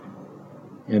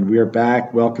And we are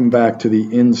back. Welcome back to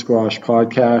the In Squash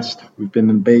podcast. We've been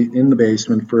in the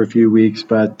basement for a few weeks,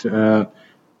 but now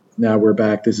we're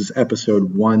back. This is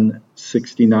episode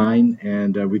 169,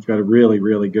 and we've got a really,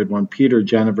 really good one. Peter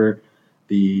Genever,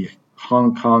 the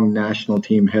Hong Kong national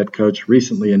team head coach,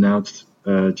 recently announced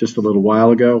just a little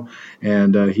while ago,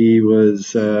 and he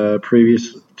was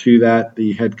previous to that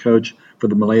the head coach for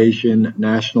the Malaysian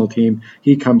national team.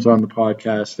 He comes on the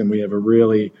podcast, and we have a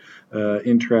really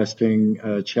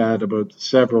interesting chat about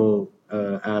several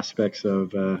aspects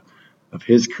of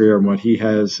his career and what he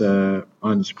has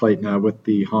on his plate now with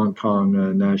the Hong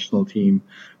Kong national team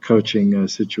coaching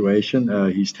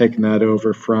situation. He's taken that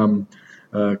over from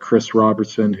Chris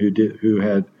Robertson, who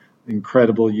had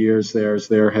incredible years there as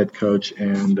their head coach,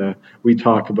 and we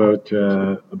talk about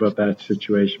that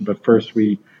situation. But first,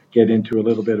 we get into a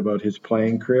little bit about his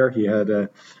playing career. He had a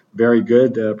very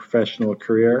good professional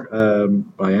career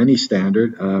by any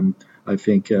standard. I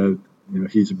think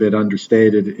he's a bit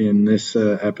understated in this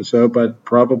episode, but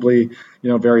probably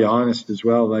very honest as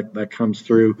well. That comes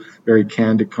through. Very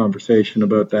candid conversation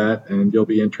about that, and you'll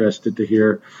be interested to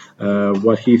hear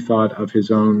what he thought of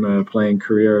his own playing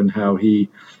career and how he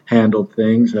handled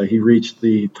things. He reached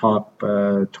the top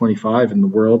 25 in the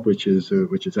world, which is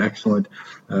excellent.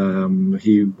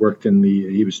 He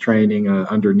was training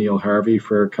under Neil Harvey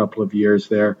for a couple of years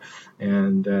there,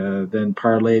 and then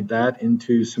parlayed that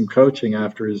into some coaching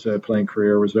after his playing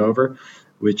career was over,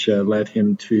 which led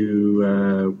him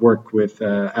to work with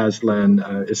Aslan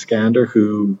Iskander,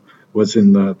 who was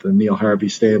in the Neil Harvey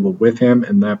stable with him,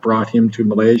 and that brought him to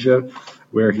Malaysia,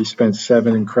 where he spent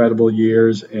 7 incredible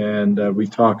years, and we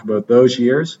talk about those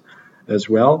years as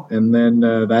well, and then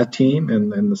that team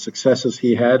and the successes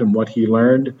he had and what he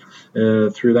learned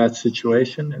through that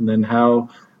situation, and then how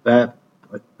that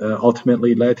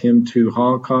ultimately led him to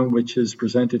Hong Kong, which has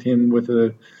presented him with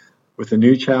a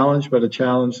new challenge, but a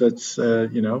challenge that's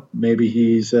maybe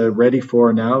he's ready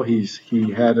for now. He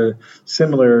had a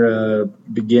similar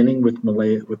beginning with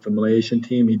the Malaysian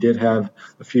team. He did have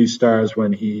a few stars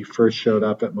when he first showed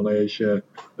up at Malaysia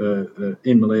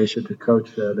in Malaysia to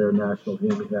coach their national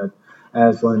team. He had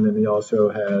Aslan, and he also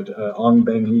had Ong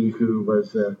Beng Hee, who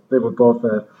was they were both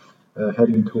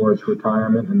heading towards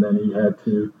retirement, and then he had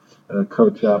to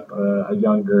coach up a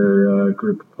younger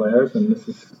group of players, and this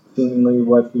is seemingly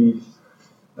what he's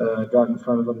got in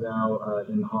front of him now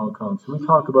in Hong Kong. So we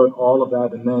talk about all of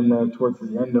that, and then towards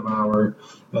the end of our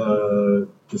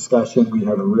discussion, we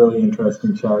have a really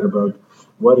interesting chat about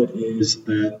what it is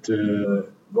that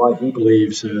why he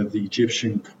believes the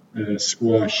Egyptian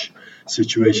squash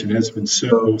situation has been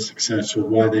so successful,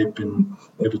 why they've been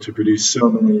able to produce so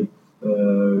many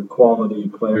quality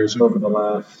players over the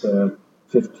last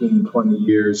 15, 20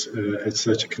 years at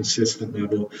such a consistent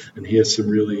level, and he has some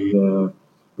really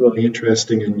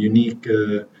interesting and unique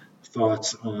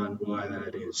thoughts on why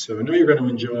that is. So I know you're going to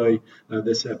enjoy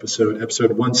this episode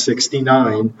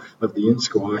 169 of the In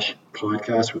Squash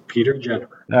podcast with Peter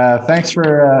Genever. Thanks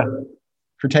for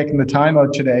taking the time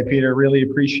out today, Peter. Really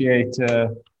appreciate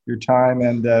your time.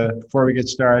 And before we get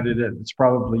started, it's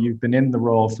probably you've been in the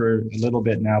role for a little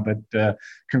bit now, but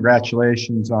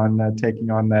congratulations on taking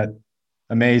on that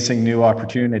amazing new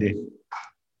opportunity.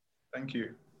 Thank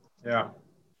you. Yeah,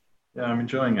 I'm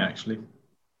enjoying it, actually.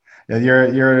 Yeah,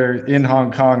 you're in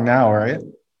Hong Kong now, right?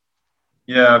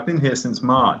 Yeah, I've been here since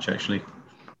March, actually.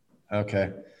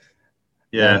 Okay.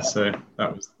 Yeah, so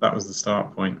that was the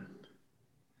start point.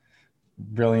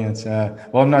 Brilliant.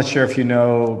 Well, I'm not sure if you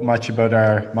know much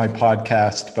about my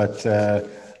podcast, but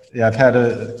yeah, I've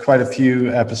had quite a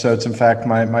few episodes. In fact,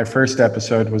 my first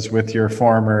episode was with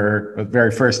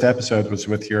very first episode was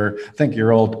with I think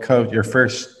your old coach,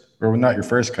 not your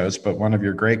first coach, but one of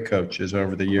your great coaches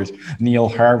over the years, Neil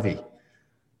Harvey.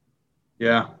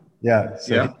 Yeah. Yeah.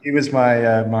 So he was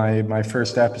my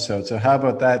first episode. So how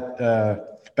about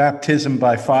that baptism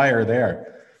by fire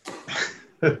there?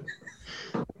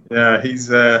 Yeah, he's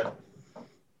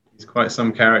quite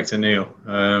some character, Neil.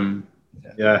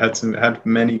 I had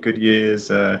many good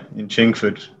years in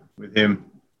Chingford with him.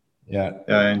 Yeah,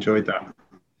 I enjoyed that.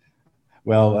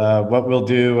 Well, what we'll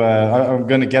do, I'm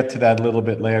going to get to that a little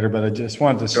bit later, but I just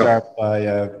wanted to start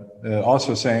by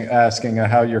also asking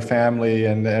how your family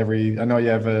and I know you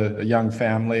have a young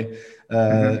family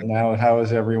now. How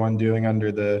is everyone doing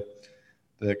under the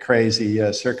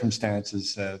crazy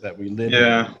circumstances that we live in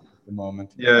at the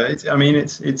moment? Yeah, it's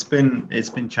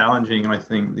been challenging. I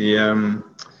think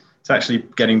it's actually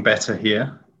getting better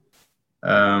here.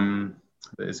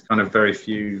 There's kind of very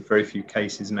few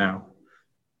cases now.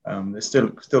 There's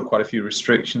still quite a few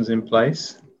restrictions in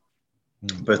place,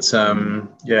 but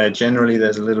generally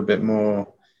there's a little bit more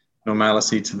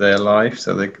normalcy to their life.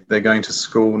 So they're going to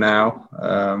school now,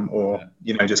 or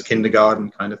just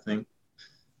kindergarten kind of thing,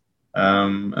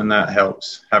 and that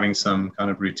helps having some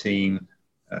kind of routine.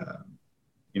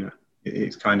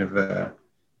 It's kind of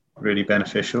really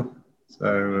beneficial.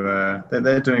 So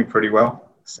they're doing pretty well,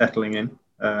 settling in.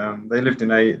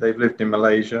 They've lived in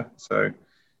Malaysia, so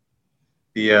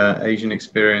the Asian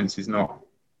experience is not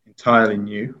entirely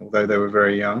new, although they were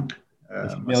very young.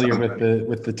 Familiar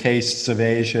with the tastes of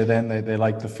Asia, then they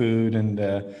like the food and.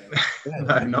 No,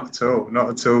 not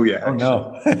at all yet. Oh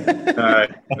no.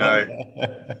 No.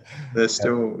 They're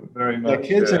still very much. The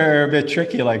kids are a bit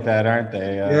tricky like that, aren't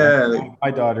they?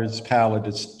 My daughter's palate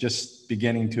is just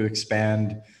beginning to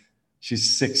expand.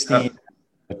 She's 16.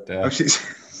 She's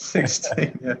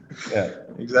 16. Yeah. Yeah.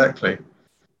 Exactly.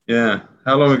 Yeah.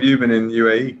 How long have you been in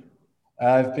UAE?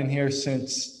 I've been here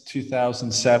since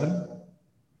 2007.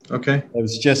 Okay. It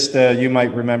was just, you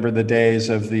might remember the days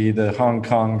of the Hong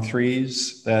Kong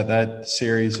Threes, that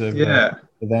series of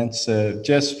events,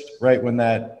 just right when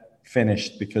that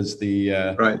finished, because they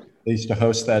used to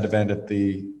host that event at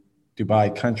the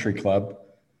Dubai Country Club.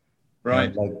 Right.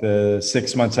 And like the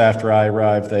 6 months after I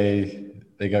arrived, they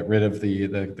got rid of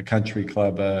the country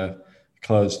club,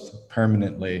 closed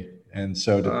permanently, and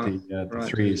so did the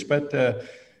Threes. But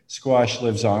squash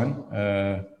lives on.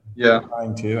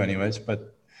 Trying to, anyways.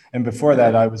 And before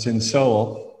that, I was in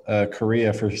Seoul,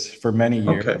 Korea, for many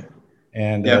years,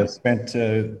 and spent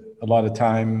a lot of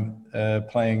time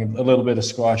playing a little bit of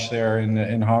squash there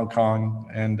in Hong Kong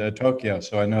and Tokyo.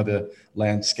 So I know the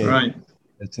landscape. Right.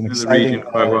 It's an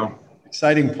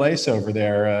exciting place over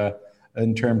there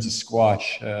in terms of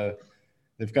squash.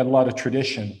 They've got a lot of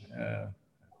tradition.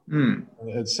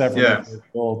 Several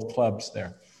old clubs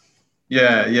there.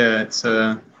 Yeah. It's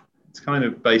kind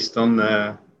of based on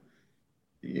the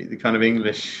kind of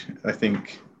English, I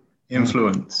think,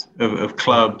 influence of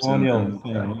clubs.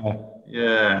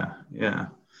 Yeah.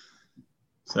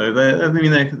 So they're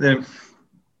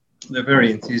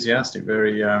very enthusiastic.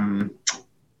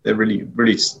 They're really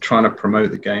trying to promote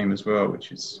the game as well,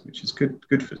 which is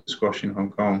good for squash in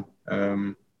Hong Kong.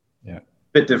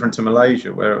 Bit different to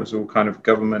Malaysia, where it was all kind of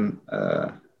government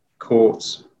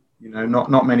courts.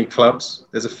 Not many clubs.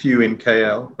 There's a few in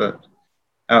KL, but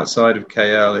outside of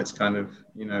KL, it's kind of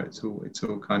it's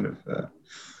all kind of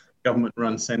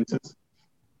government-run centres.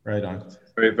 Right on.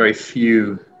 Very, very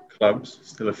few clubs.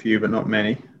 Still a few, but not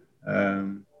many.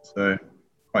 So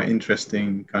quite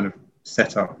interesting kind of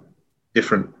setup.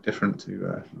 Different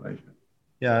to Malaysia.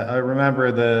 Yeah, I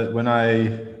remember when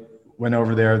I went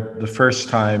over there the first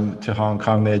time to Hong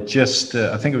Kong. They had just,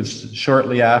 I think it was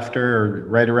shortly after, or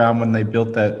right around when they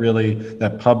built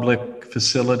that public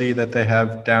facility that they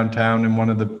have downtown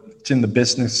it's in the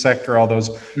business sector. All those,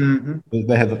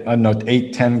 they had, I don't know,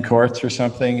 8-10 courts or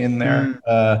something in there.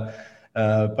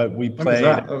 But we played.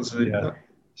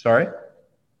 Sorry?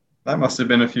 That must have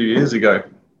been a few years ago,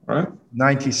 right?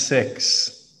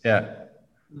 96. Yeah.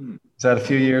 Is that a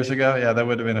few years ago? Yeah, that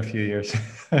would have been a few years.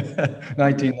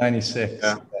 1996.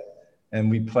 Yeah. And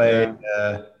we played.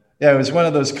 It was one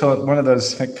of those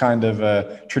kind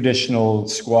of traditional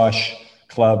squash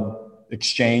club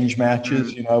exchange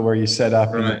matches, where you set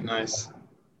up. Right. Nice.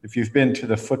 If you've been to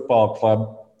the football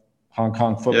club, Hong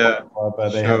Kong Football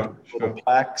Club, they have little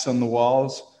plaques on the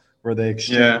walls where they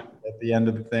exchange at the end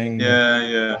of the thing.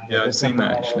 Yeah. I've seen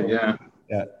that actually. Yeah.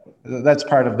 That's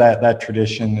part of that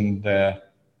tradition, and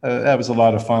that was a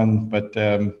lot of fun. But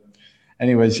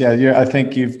anyways, I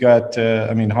think you've got,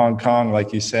 Hong Kong,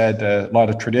 like you said, a lot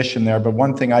of tradition there. But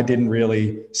one thing I didn't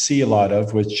really see a lot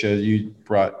of, which you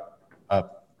brought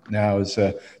up now, is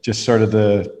just sort of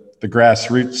the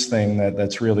grassroots thing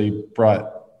that's really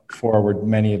brought forward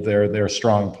many of their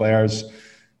strong players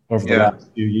over the last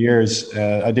few years.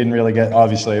 I didn't really get,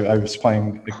 obviously, I was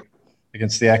playing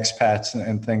against the expats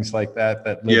and things like that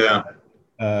live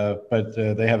but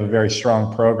they have a very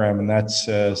strong program, and that's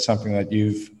something that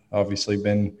you've obviously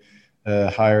been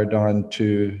hired on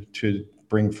to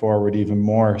bring forward even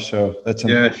more. So that's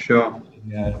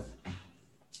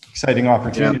exciting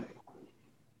opportunity.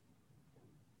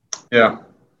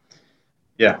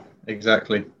 Yeah,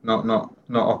 exactly. Not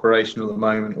operational at the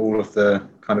moment. All of the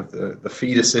kind of the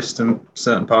feeder system,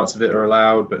 certain parts of it are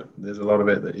allowed, but there's a lot of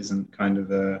it that isn't kind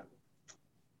of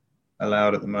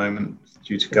allowed at the moment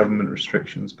due to government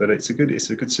restrictions. But it's a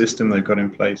good system they've got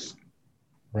in place.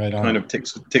 Right on. Kind of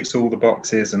ticks all the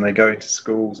boxes, and they go into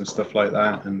schools and stuff like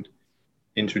that, and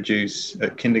introduce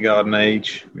at kindergarten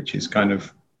age, which is kind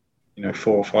of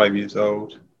 4 or 5 years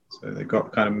old. So they've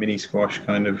got kind of mini squash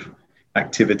kind of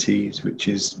activities, which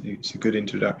is a good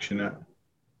introduction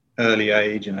early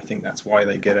age, and I think that's why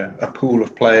they get a pool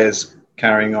of players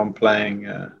carrying on playing.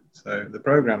 So the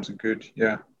programs are good.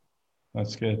 Yeah,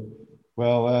 that's good.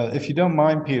 Well, if you don't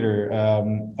mind, Peter,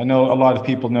 I know a lot of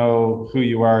people know who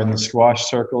you are in the squash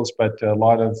circles, but a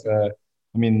lot of,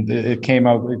 I mean, it came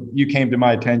out, you came to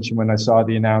my attention when I saw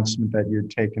the announcement that you're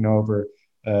taking over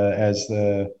as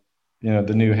the,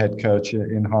 the new head coach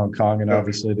in Hong Kong. And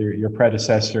obviously your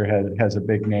predecessor has a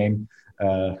big name.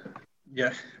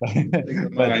 Yeah,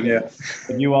 but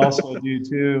you also do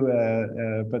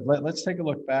too. But let's take a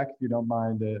look back, if you don't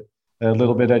mind, a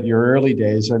little bit at your early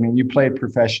days. I mean, you played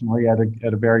professionally at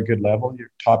a very good level.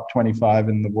 You're top 25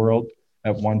 in the world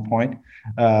at one point.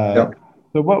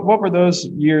 So what were those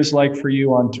years like for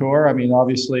you on tour? I mean,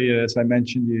 obviously, as I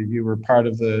mentioned, you were part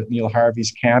of the Neil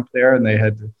Harvey's camp there, and they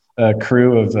had a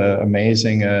crew of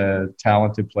amazing,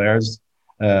 talented players.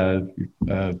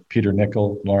 Peter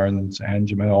Nicol, Lawrence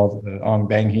Anjuma, Ong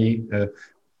Beng Hee,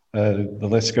 the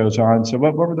list goes on. So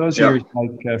what were those years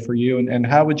like for you, and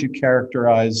how would you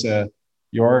characterize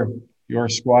your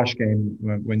squash game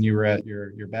when you were at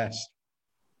your best?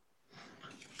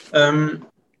 It's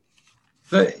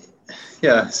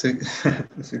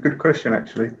a good question,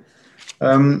 actually.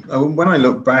 When I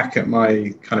look back at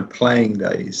my kind of playing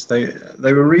days,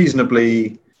 they were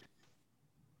reasonably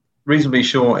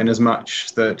short, in as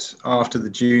much that after the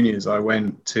juniors I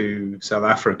went to South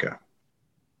Africa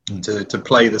to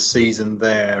play the season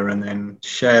there, and then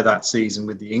share that season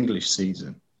with the English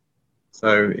season.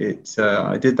 So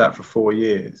I did that for 4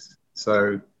 years.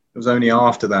 So it was only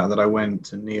after that I went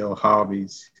to Neil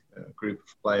Harvey's group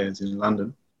of players in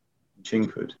London, in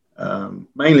Chingford,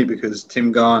 mainly because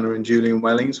Tim Garner and Julian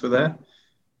Wellings were there,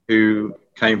 who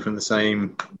came from the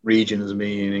same region as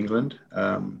me in England.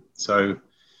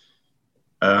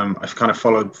 I've kind of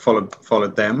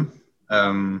followed them,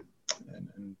 and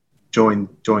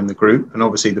joined the group. And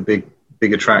obviously the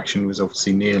big attraction was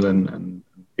obviously Neil and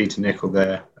Peter Nicol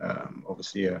there.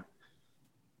 Obviously a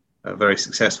very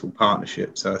successful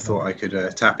partnership. So I thought I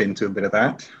could tap into a bit of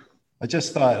that. I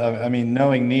just thought, I mean,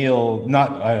 knowing Neil,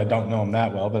 I don't know him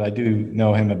that well, but I do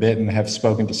know him a bit and have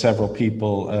spoken to several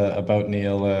people about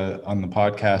Neil on the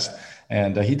podcast.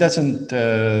 And he doesn't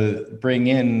bring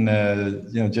in,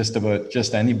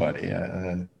 just anybody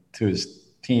to his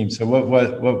team. So what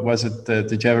was it?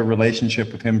 Did you have a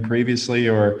relationship with him previously,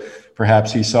 or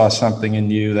perhaps he saw something in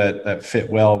you that fit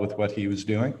well with what he was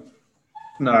doing?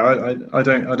 No, I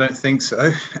don't think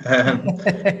so.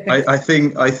 I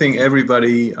think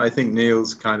everybody. I think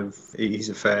Neil's kind of he's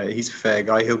a fair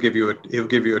guy. He'll give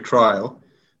you a trial,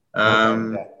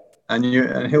 and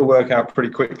he'll work out pretty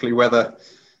quickly whether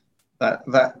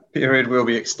that period will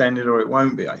be extended or it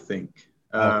won't be. I think.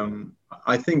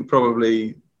 I think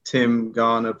probably Tim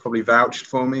Garner probably vouched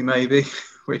for me, maybe,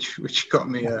 which got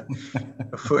me a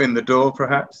foot in the door,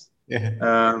 perhaps. Yeah.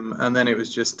 And then it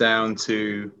was just down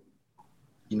to,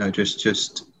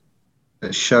 just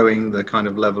showing the kind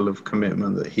of level of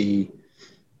commitment that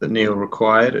Neil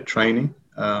required at training.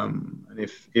 And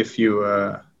if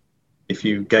you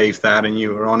gave that and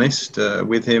you were honest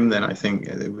with him, then I think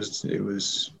it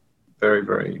was very,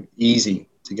 very easy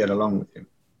to get along with him.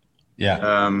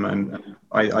 Yeah. And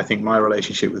I think my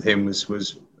relationship with him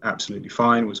was absolutely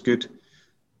fine, was good.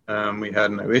 We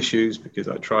had no issues because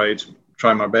I tried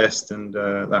my best, and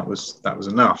that was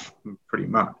enough, pretty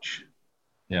much.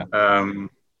 Yeah.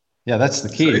 Yeah, that's the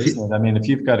key, isn't it? I mean, if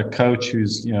you've got a coach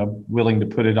who's, willing to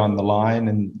put it on the line,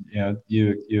 and,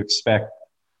 you expect,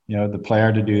 the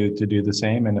player to do the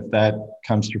same. And if that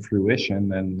comes to fruition,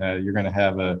 then you're going to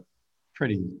have a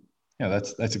pretty,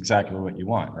 that's exactly what you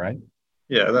want, right?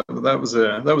 Yeah,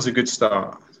 that was a good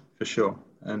start for sure.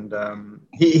 And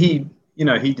he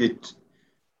did,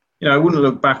 I wouldn't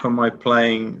look back on my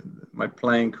playing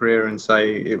career and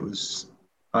say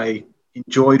I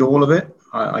enjoyed all of it.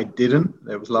 I didn't.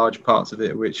 There was large parts of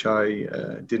it which I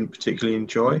didn't particularly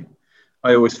enjoy.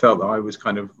 I always felt that I was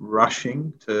kind of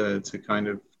rushing to kind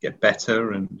of get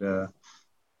better and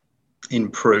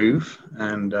improve.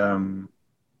 And,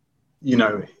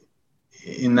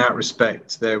 in that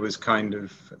respect, there was kind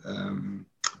of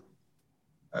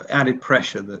added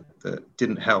pressure that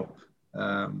didn't help,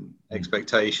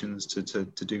 expectations to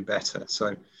do better.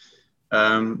 So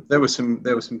there were some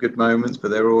good moments,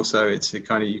 but there were also you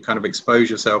kind of expose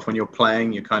yourself when you're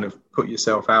playing. You kind of put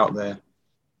yourself out there,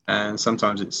 and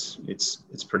sometimes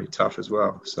it's pretty tough as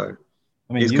well. So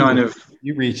I mean,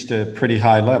 you reached a pretty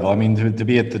high level. I mean, to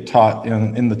be at the top,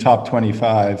 in the top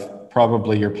 25,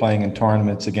 probably you're playing in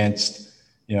tournaments against,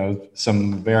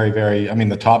 some very, very,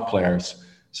 the top players.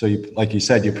 So like you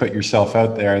said, you put yourself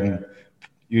out there, and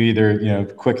you either,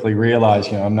 quickly realize,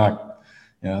 I'm not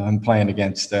I'm playing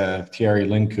against Thierry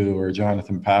Linku or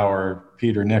Jonathan Power,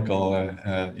 Peter Nicol.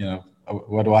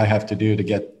 What do I have to do to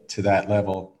get to that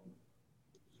level?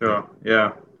 Sure.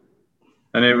 Yeah.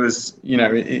 And it was,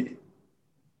 you're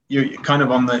kind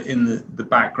of in the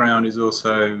background is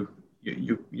also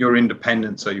you're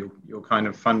independent, so you're kind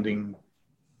of funding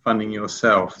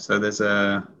yourself. So there's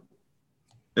a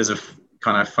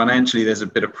kind of financially there's a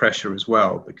bit of pressure as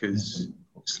well, because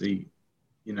obviously,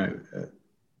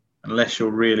 unless you're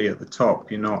really at the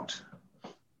top, you're not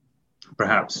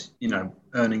perhaps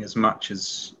earning as much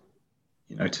as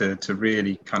to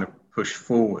really kind of push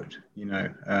forward.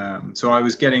 So I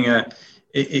was getting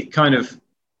it kind of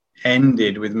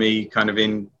ended with me kind of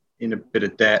in a bit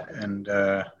of debt and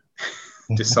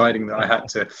deciding that I had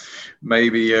to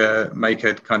maybe make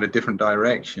a kind of different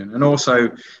direction. And also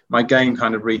my game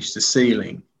kind of reached a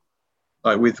ceiling.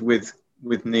 Like with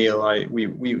Neil,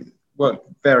 we worked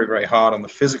very, very hard on the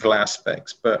physical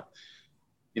aspects, but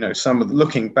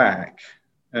looking back,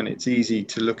 and it's easy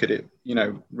to look at it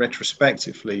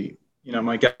retrospectively,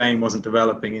 my game wasn't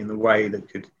developing in the way that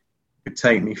could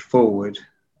take me forward,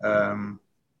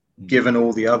 given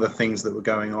all the other things that were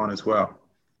going on as well.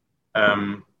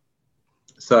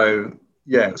 So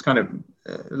yeah, it was kind of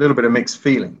a little bit of mixed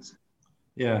feelings.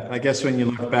 Yeah, I guess when you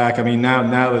look back, I mean,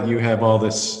 now that you have all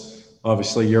this,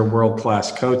 obviously you're a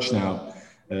world-class coach now.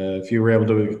 If you were able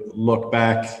to look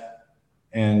back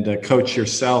and coach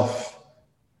yourself,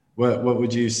 what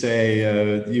would you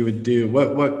say you would do?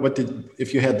 What did,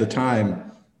 if you had the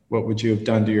time, what would you have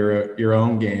done to your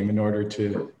own game in order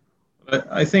to?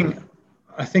 I think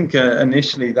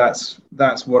initially that's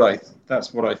what I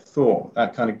thought.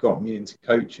 That kind of got me into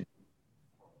coaching.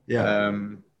 Yeah.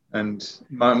 And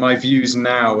my views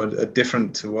now are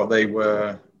different to what they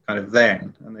were kind of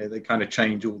then, and they kind of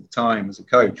change all the time as a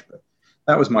coach. But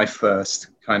that was my first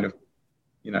kind of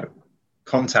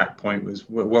contact point, was,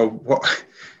 well, what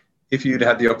if you'd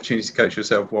had the opportunity to coach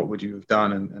yourself, what would you have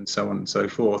done, and so on and so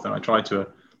forth. And I tried to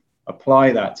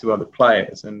apply that to other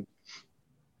players. And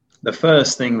the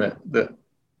first thing that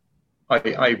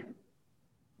I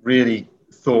really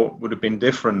thought would have been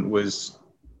different was,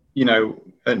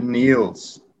 at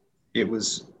Neil's, it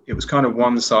was kind of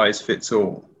one size fits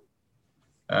all.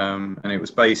 And it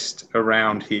was based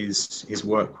around his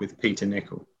work with Peter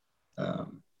Nicol.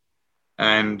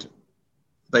 And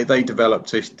they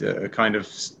developed a kind of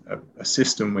a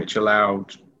system which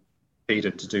allowed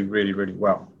Peter to do really, really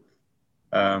well.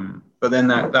 But then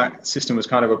that system was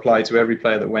kind of applied to every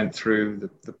player that went through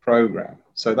the program.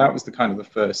 So that was the kind of the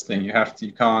first thing. You have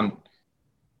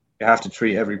to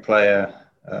treat every player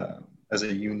as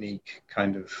a unique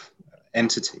kind of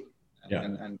entity,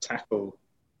 and tackle.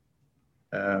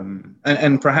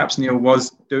 And perhaps Neil was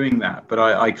doing that, but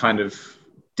I kind of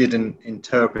didn't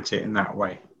interpret it in that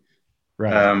way.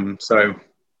 Right. So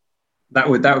that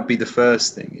would be the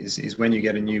first thing, is when you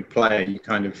get a new player, you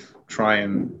kind of try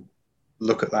and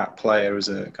look at that player as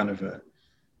a kind of,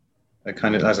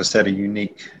 as I said, a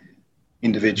unique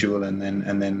individual, and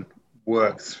then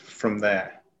work from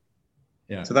there.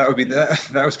 Yeah. So that would be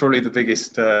that was probably the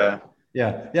biggest. I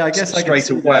guess straight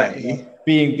away.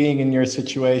 Being in your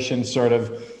situation, sort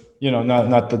of,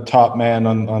 not the top man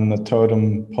on the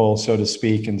totem pole, so to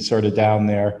speak, and sort of down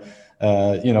there,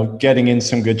 getting in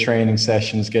some good training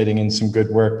sessions, getting in some good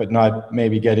work, but not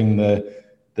maybe getting the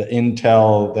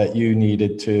intel that you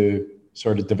needed to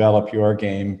sort of develop your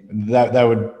game. That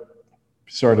would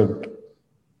sort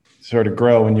of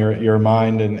grow in your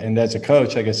mind. And as a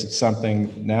coach, I guess it's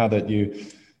something now that you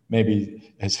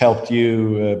maybe has helped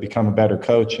you become a better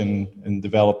coach and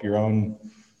develop your own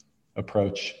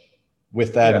approach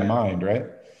with that in mind, right?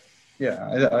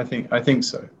 Yeah, I think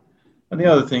so. And the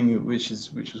other thing, which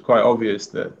was quite obvious,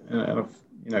 that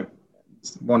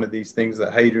one of these things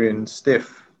that Hadrian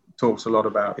Stiff talks a lot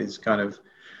about is kind of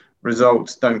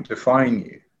results don't define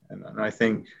you, and I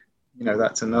think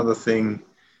that's another thing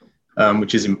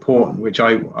which is important, which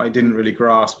I didn't really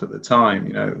grasp at the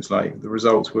time. It was like the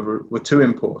results were too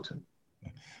important.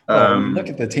 Look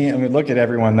at the team. I mean, look at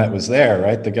everyone that was there,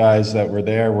 right? The guys that were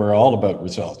there were all about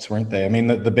results, weren't they? I mean,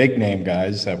 the big name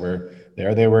guys that were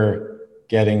there, they were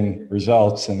getting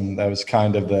results, and that was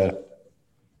kind of the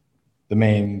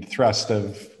main thrust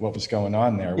of what was going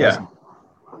on there, wasn't it?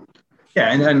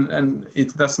 Yeah, and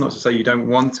that's not to say you don't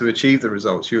want to achieve the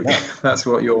results. That's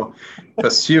what you're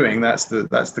pursuing. That's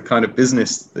the kind of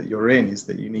business that you're in, is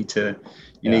that you need to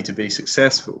be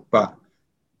successful. But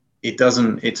it's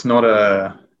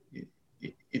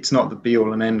not the be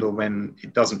all and end all when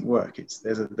it doesn't work.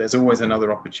 There's always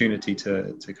another opportunity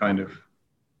to kind of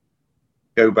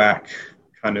go back,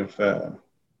 kind of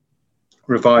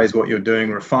revise what you're doing,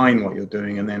 refine what you're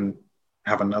doing, and then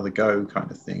have another go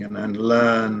kind of thing, and then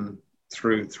learn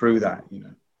through that,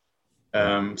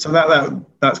 so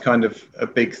that's kind of a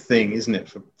big thing, isn't it,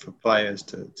 for players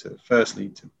to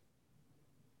firstly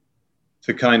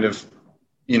to kind of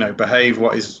behave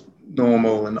what is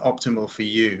normal and optimal for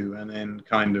you, and then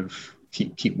kind of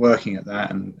keep working at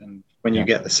that, and when you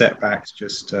get the setbacks,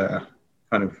 just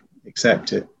kind of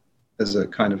accept it as a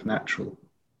kind of natural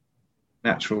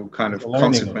kind of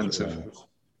consequence of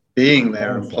being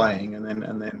there and playing, and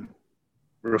then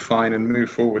refine and move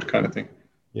forward kind of thing.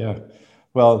 Yeah.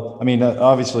 Well, I mean,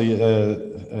 obviously,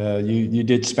 you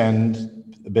did spend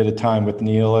a bit of time with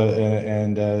Neil,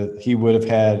 and he would have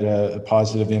had a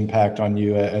positive impact on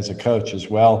you as a coach as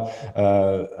well.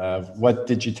 What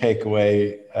did you take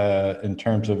away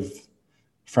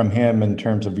from him in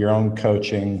terms of your own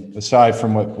coaching, aside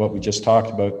from what we just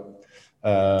talked about?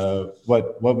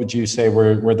 What would you say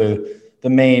were the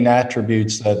main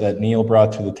attributes that Neil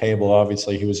brought to the table?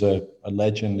 Obviously, he was a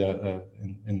legend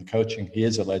in the coaching. He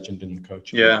is a legend in the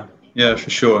coaching. Yeah, for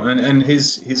sure. And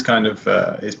his kind of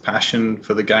his passion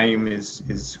for the game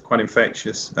is quite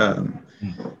infectious. And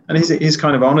his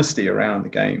kind of honesty around the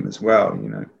game as well.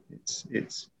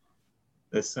 It's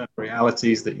there's certain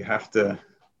realities that you have to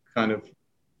kind of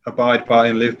abide by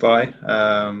and live by.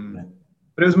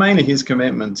 But it was mainly his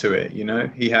commitment to it.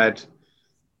 He had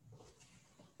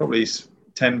probably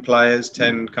 10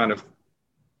 kind of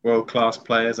world-class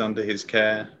players under his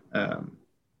care.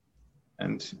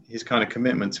 And his kind of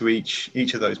commitment to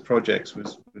each of those projects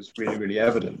was really, really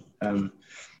evident. And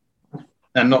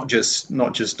not just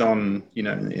on,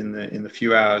 in the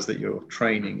few hours that you're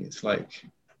training, it's like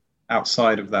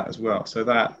outside of that as well. So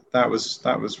that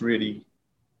was really,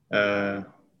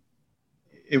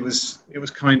 it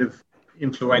was kind of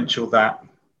influential that,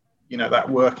 that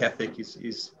work ethic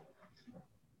is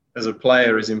as a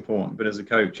player is important, but as a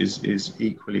coach is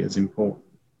equally as important.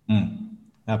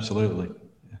 Absolutely.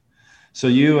 So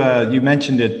you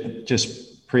mentioned it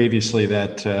just previously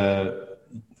that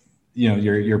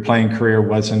your playing career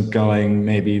wasn't going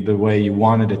maybe the way you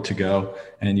wanted it to go,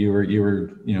 and you were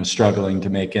struggling to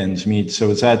make ends meet. So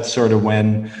is that sort of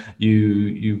when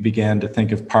you began to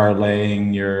think of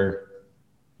parlaying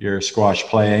your squash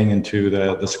playing into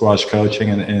the squash coaching,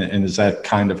 and is that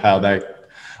kind of how that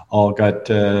all got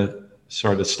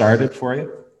sort of started for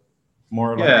you?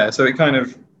 More or less? Yeah. So it kind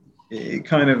of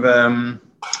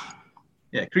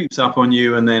creeps up on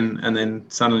you, and then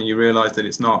suddenly you realize that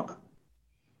it's not,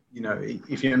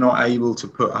 if you're not able to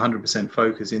put 100%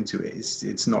 focus into it,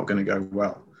 it's not going to go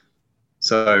well.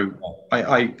 So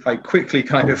I quickly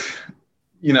kind of,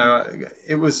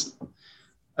 it was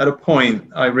at a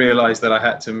point I realized that I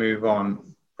had to move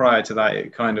on. Prior to that,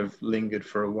 it kind of lingered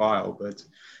for a while, but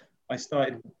I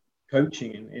started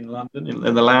coaching in London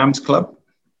in the Lambs Club.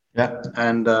 Yeah.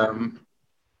 And,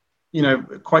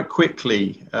 quite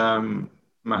quickly,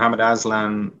 Mohammed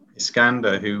Aslan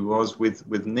Iskander, who was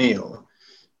with Neil,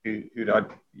 who'd I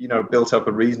built up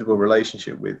a reasonable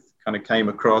relationship with, kind of came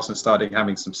across and started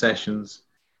having some sessions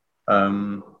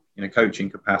in a coaching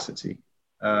capacity.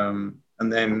 And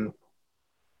then,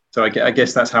 so I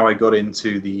guess that's how I got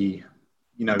into the,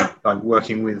 like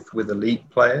working with elite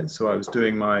players. So I was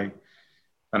doing my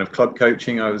kind of club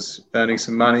coaching. I was earning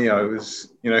some money. I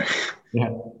was,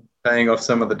 paying off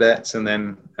some of the debts, and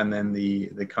then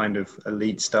the kind of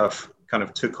elite stuff kind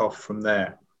of took off from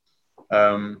there.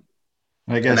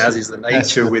 I guess, and as is the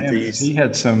nature with these, he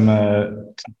had some.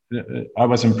 I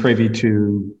wasn't privy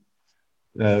to.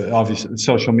 Obviously,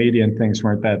 social media and things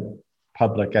weren't that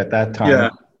public at that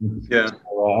time. Yeah.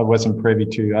 So, I wasn't privy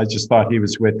to. I just thought he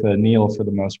was with Neil for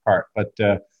the most part. But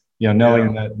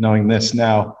knowing this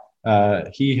now.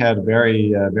 He had a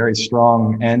very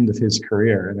strong end of his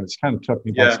career, and it was kind of took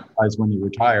me by surprise when he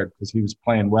retired, because he was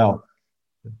playing well.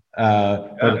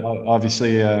 But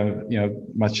obviously,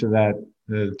 much of that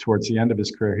towards the end of his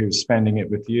career, he was spending it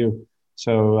with you.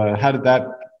 So how did that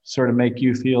sort of make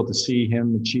you feel to see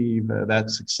him achieve that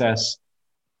success?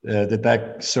 Did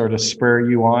that sort of spur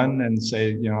you on and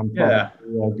say, I'm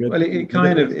probably good? Well, it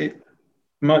kind of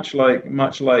much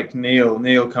like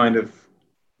Neil kind of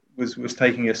was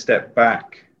taking a step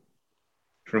back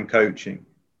from coaching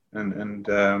and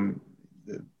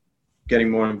getting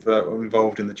more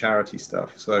involved in the charity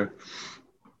stuff. So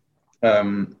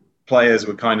players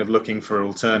were kind of looking for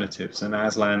alternatives, and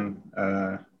Aslan,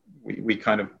 we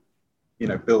kind of,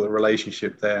 built a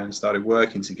relationship there and started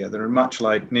working together. And much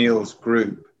like Neil's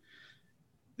group,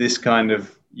 this kind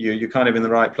of, you're kind of in the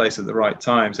right place at the right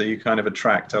time, so you kind of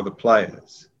attract other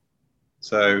players.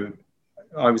 So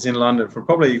I was in London for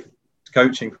probably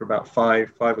coaching for about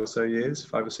 5 or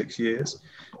 6 years.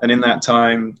 And in that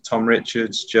time, Tom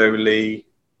Richards, Joe Lee,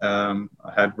 I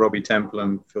had Robbie Temple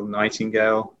and Phil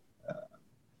Nightingale,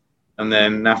 and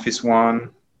then Nafis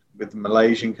Wan with the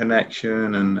Malaysian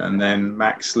connection, and then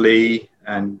Max Lee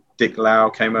and Dick Lau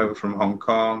came over from Hong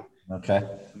Kong. Okay.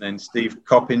 And then Steve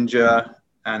Coppinger,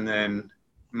 and then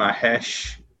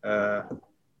Mahesh.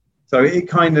 So it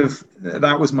kind of,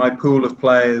 that was my pool of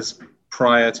players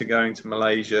prior to going to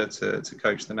Malaysia to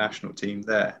coach the national team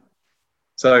there.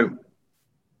 So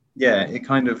yeah, it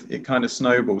kind of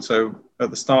snowballed. So at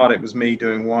the start it was me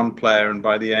doing one player, and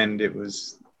by the end it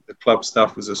was the club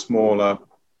stuff was a smaller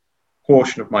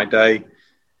portion of my day.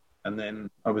 And then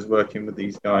I was working with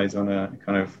these guys on a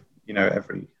kind of,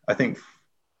 every, I think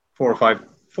 4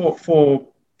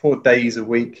 days a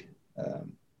week,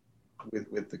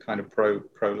 with the kind of pro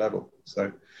level.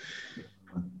 So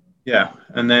yeah,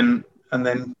 and then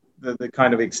the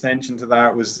kind of extension to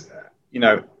that was,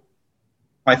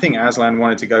 I think Aslan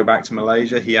wanted to go back to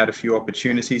Malaysia. He had a few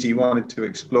opportunities he wanted to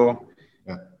explore.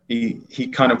 Yeah. He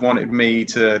kind of wanted me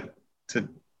to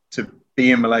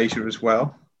be in Malaysia as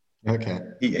well. Okay.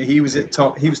 He was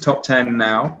top 10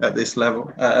 now at this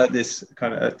level, at this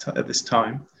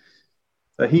time.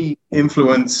 So he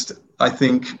influenced, I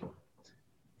think,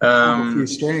 a few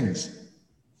strings.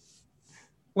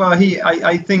 Well,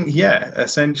 I think, yeah,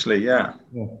 essentially, yeah.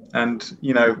 And,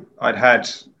 I'd had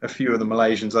a few of the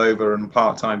Malaysians over on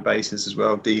part-time basis as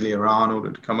well. Delia Arnold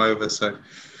had come over. So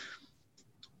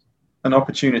an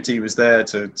opportunity was there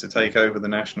to take over the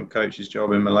national coach's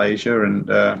job in Malaysia. And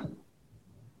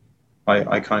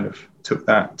I kind of took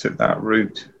that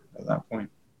route at that point.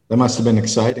 That must have been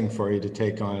exciting for you to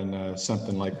take on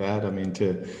something like that. I mean,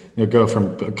 to go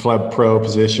from a club pro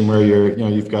position where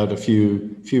you've got a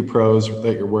few pros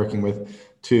that you're working with,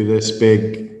 to this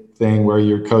big thing where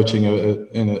you're coaching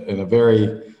in a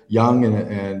very young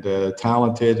and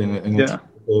talented and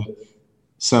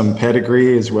some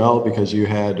pedigree as well, because you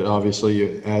had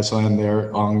obviously Aslan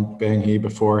there, Ong Beng Hee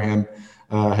before him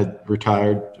had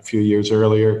retired a few years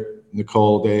earlier.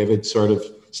 Nicole David sort of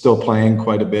still playing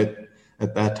quite a bit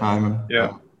at that time.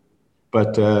 Yeah.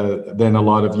 But then a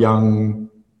lot of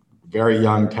very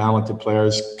young, talented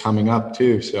players coming up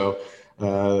too. So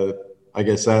I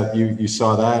guess that you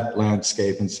saw that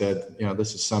landscape and said,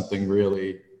 this is something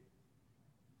really,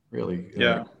 really.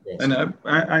 Yeah. And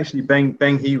actually,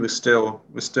 Beng Hee was still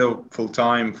full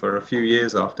time for a few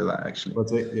years after that. Actually,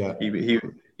 was it? Yeah. He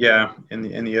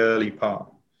in the early part.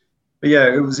 But yeah,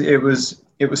 it was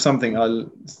something.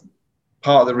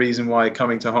 Part of the reason why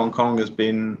coming to Hong Kong has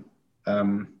been,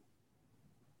 part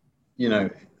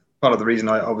of the reason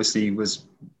I obviously was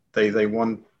they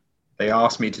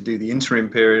asked me to do the interim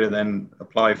period and then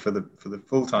apply for the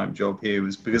full-time job here,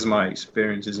 was because of my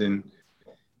experiences in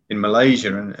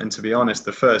Malaysia. And to be honest,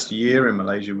 the first year in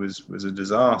Malaysia was a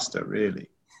disaster, really,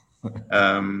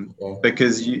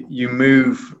 because you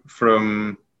move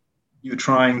from, you're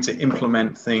trying to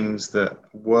implement things that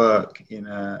work in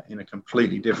a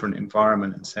completely different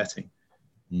environment and setting,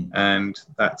 and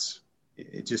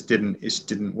it just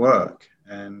didn't work,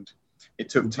 and it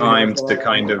took time to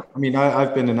kind of. I mean,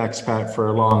 I've been an expat for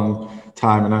a long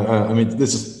time, and I mean,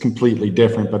 this is completely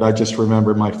different, but I just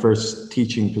remember my first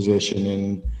teaching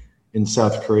position in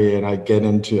South Korea, and I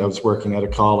was working at a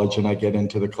college, and I get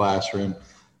into the classroom.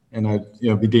 And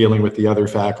I'd be dealing with the other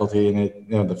faculty,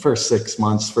 and the first 6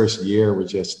 months, first year it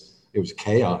was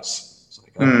chaos. It's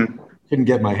like I couldn't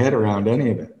get my head around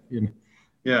any of it.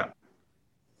 Yeah,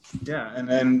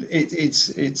 and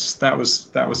that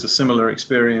was a similar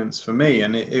experience for me,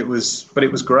 and it was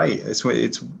great.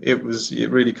 It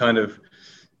really kind of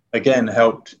again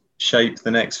helped shape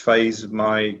the next phase of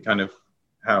my kind of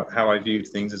how I viewed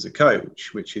things as a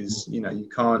coach, which is you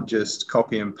can't just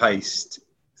copy and paste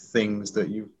things that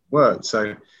you've worked.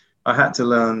 So I had to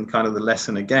learn kind of the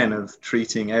lesson again of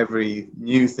treating every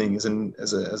new thing as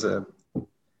a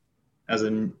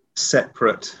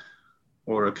separate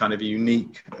or a kind of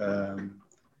unique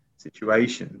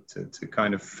situation to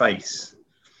kind of face,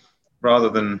 rather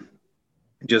than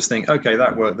just think, okay,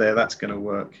 that worked there, that's going to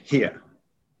work here.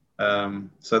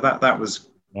 So that was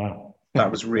wow. That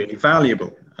was really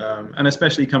valuable, and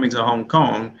especially coming to Hong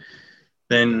Kong.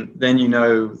 Then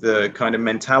the kind of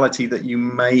mentality that you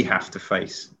may have to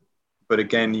face. But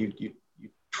again, you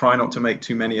try not to make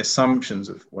too many assumptions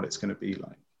of what it's going to be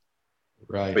like.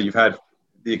 Right. But you've had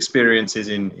the experiences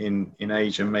in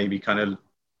Asia maybe kind of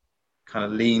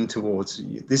lean towards,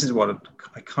 this is what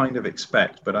I kind of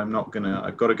expect, but I've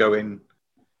got to go in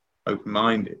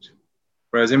open-minded.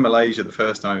 Whereas in Malaysia, the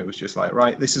first time it was just like,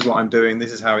 right, this is what I'm doing,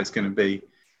 this is how it's going to be.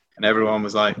 And everyone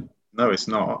was like, no, it's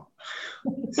not.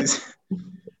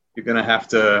 you're going to have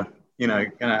to,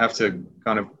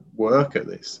 kind of work at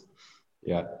this.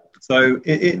 Yeah. So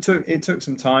it took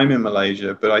some time in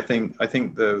Malaysia, but I think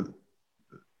the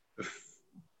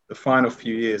final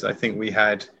few years, I think we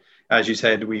had, as you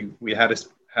said, we had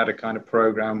a kind of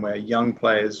program where young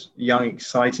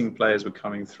exciting players were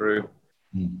coming through,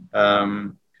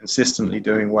 consistently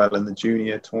doing well in the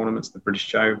junior tournaments, the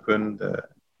British Open, the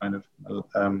kind of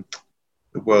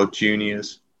the World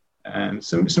Juniors, and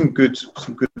some good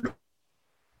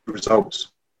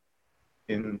results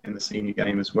in the senior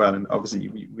game as well. And obviously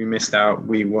we missed out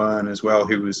Wee Wern as well,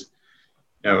 who was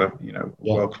a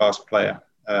world-class player,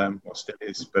 or still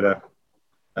is, but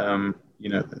the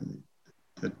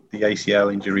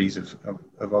ACL injuries have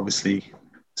obviously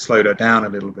slowed her down a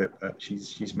little bit, but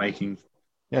she's making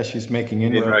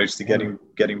inroads to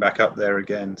getting back up there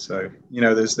again. So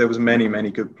there was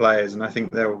many good players, and I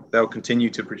think they'll continue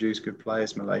to produce good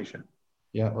players, Malaysia.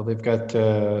 Yeah, well, they've got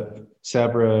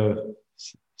Sabraminiam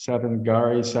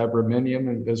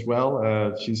as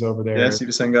well. She's over there. Yeah,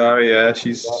 Sivasangari. Yeah,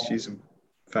 she's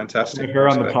fantastic. Her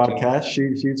on the podcast.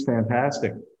 She's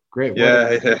fantastic. Great.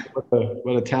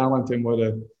 What a talent and what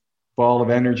a ball of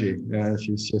energy.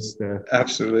 She's just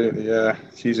absolutely. Yeah,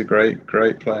 she's a great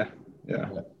player.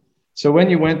 Yeah. So when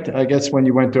you went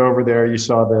over there, you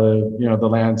saw the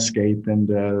landscape and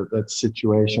that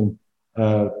situation.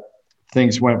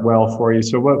 Things went well for you.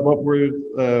 So what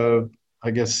were I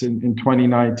guess in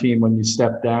 2019 when you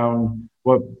stepped down,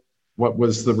 what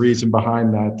was the reason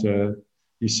behind that?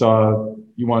 You saw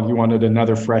you wanted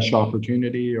another fresh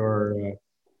opportunity, or?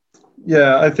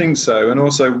 Yeah, I think so. And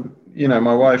also,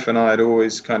 my wife and I had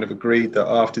always kind of agreed that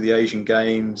after the Asian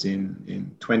Games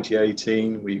in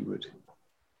 2018,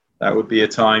 that would be a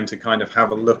time to kind of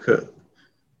have a look at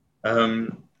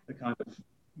the kind of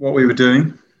what we were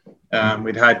doing.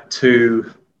 We'd had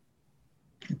two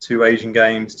Asian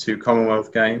Games, 2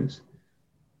 Commonwealth Games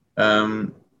at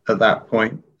that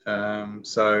point.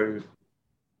 So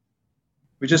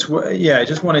we just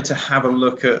wanted to have a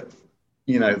look at,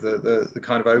 the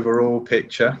kind of overall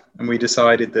picture. And we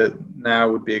decided that now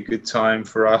would be a good time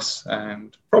for us,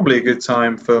 and probably a good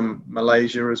time for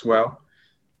Malaysia as well.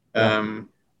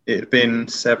 It had been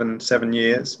seven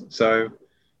years. So,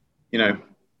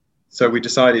 so we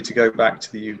decided to go back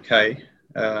to the UK.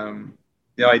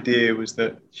 The idea was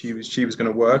that she was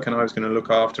going to work and I was going to look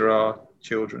after our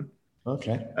children.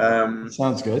 Okay.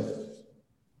 Sounds good.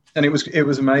 And it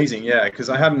was amazing, yeah, because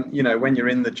I hadn't, when you're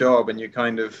in the job and you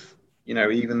kind of,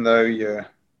 even though you're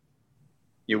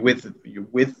with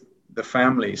the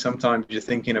family, sometimes you're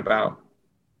thinking about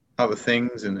other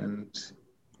things and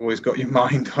always got your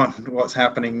mind on what's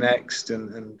happening next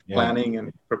and planning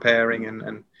and preparing,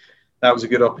 and that was a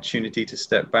good opportunity to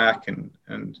step back and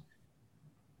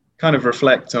kind of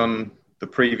reflect on the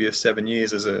previous 7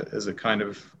 years as a kind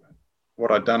of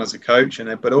what I'd done as a coach,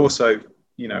 but also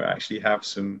actually have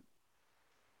some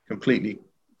completely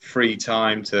free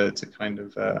time to kind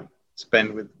of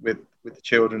spend with the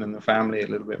children and the family a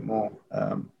little bit more.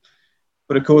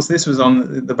 But of course, this was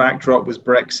on the backdrop was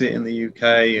Brexit in the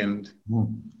UK and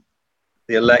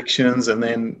the elections, and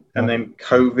then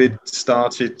COVID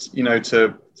started,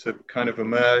 to kind of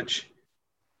emerge.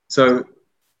 So,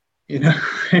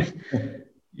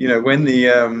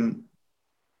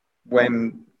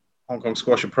 when Hong Kong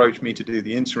Squash approached me to do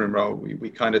the interim role, we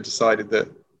kind of decided that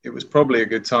it was probably a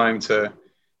good time to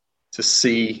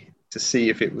see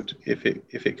if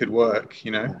it could work,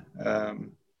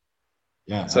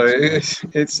 Yeah. So it's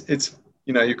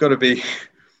you've got to be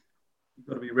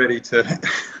ready to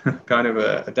kind of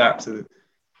adapt to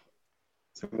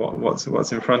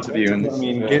what's in front of you, and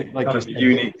like kind of a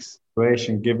unique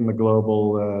situation given the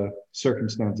global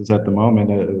circumstances at the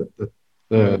moment.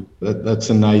 That's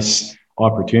a nice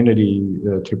opportunity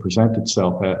to present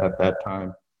itself at that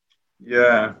time.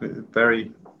 Yeah,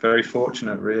 very, very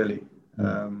fortunate, really.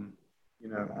 And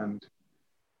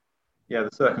the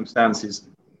circumstances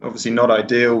obviously not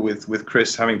ideal with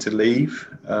Chris having to leave.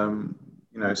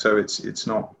 So it's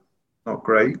not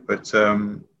great, but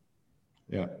when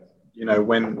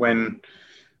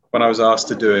I was asked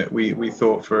to do it, we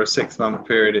thought for a 6-month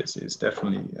period, it's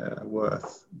definitely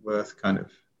worth kind of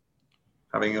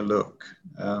having a look.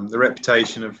 The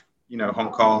reputation of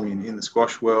Hong Kong in the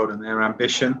squash world and their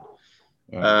ambition,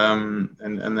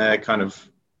 and their kind of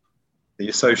the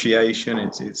association.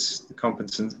 It's the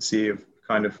competency of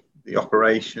kind of the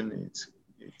operation. It's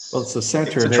the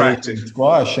center of Asian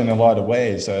squash in a lot of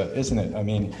ways, isn't it? I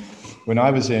mean, when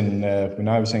I was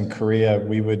in Korea,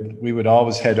 we would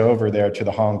always head over there to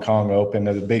the Hong Kong Open.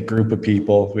 A big group of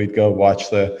people. We'd go watch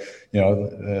the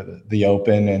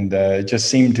Open, and it just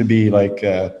seemed to be like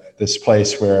this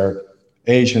place where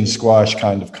Asian squash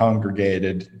kind of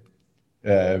congregated.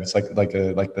 It's like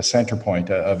the center point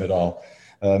of it all.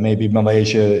 Maybe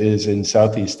Malaysia is in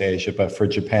Southeast Asia, but for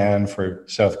Japan, for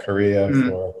South Korea,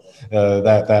 for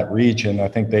that region, I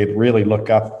think they really look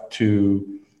up to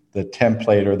the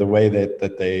template or the way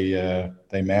that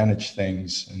they manage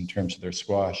things in terms of their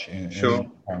squash in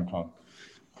Hong Kong.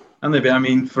 And I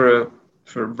mean, for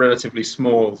a relatively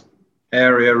small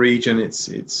area region,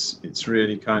 it's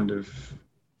really kind of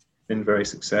been very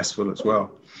successful as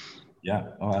well. Yeah.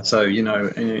 Oh, so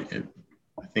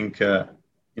I think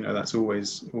that's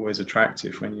always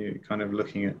attractive when you're kind of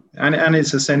looking at, and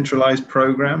it's a centralized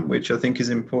program, which I think is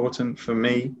important for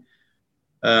me.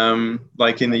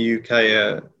 Like in the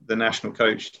UK, the national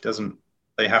coach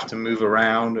they have to move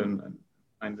around and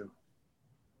kind of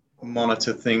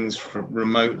monitor things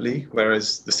remotely,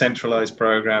 whereas the centralized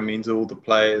program means all the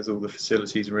players, all the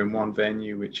facilities are in one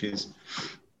venue, which is,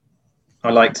 I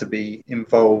like to be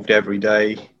involved every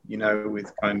day,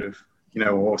 with kind of,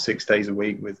 or 6 days a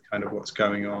week with kind of what's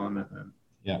going on.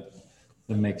 Yeah,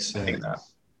 that makes sense.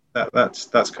 I think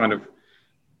that's kind of,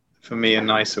 for me, a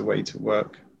nicer way to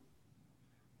work.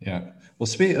 Yeah. Well,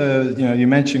 you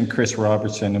mentioned Chris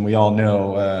Robertson, and we all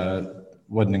know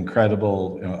what an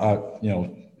incredible,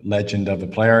 legend of a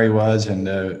player he was, and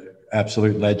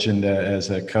absolute legend as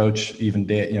a coach, even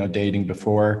dating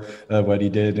before what he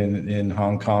did in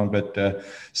Hong Kong. But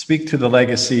speak to the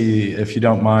legacy, if you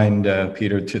don't mind,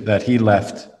 Peter, that he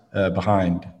left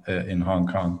behind in Hong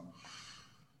Kong.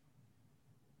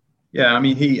 Yeah, I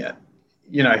mean,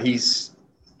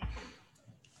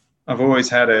 I've always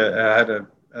had a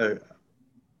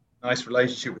nice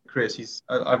relationship with Chris.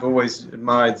 I've always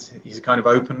admired his kind of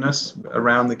openness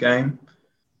around the game.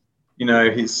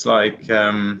 He's like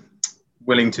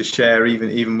willing to share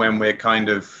even when we're kind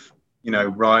of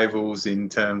rivals in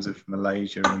terms of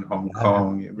Malaysia and Hong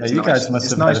Kong. It was you nice. Guys must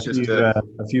have nice had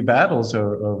a few batters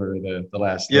over the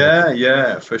last.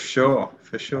 Yeah, for sure.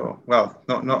 Well,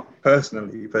 not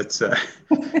personally, but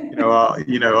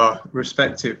our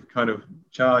respective kind of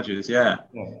charges. Yeah.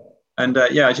 And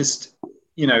I just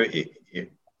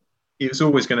it was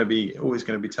always going to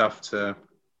be tough to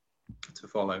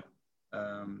follow.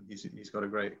 He's got a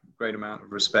great amount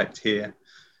of respect here.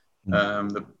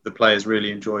 The players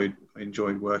really enjoyed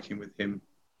working with him,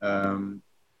 and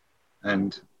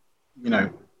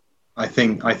I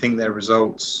think their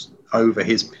results over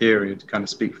his period kind of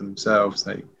speak for themselves.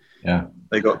 They've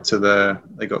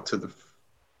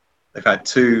had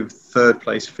 2 third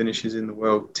place finishes in the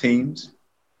world teams.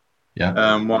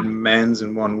 One men's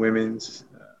and one women's.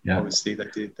 Obviously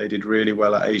they did really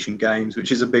well at Asian Games,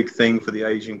 which is a big thing for the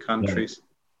Asian countries.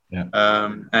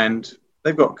 And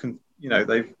they've got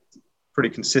they've pretty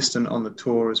consistent on the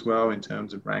tour as well in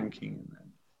terms of ranking.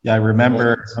 I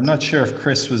remember, I'm not sure if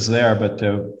Chris was there, but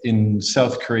in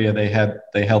South Korea they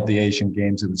held the Asian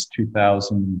Games. It was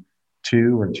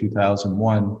 2002 or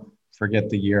 2001, forget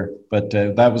the year, but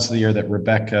that was the year that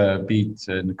Rebecca beat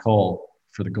Nicole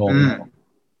for the gold medal.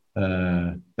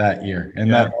 That year,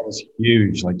 and that was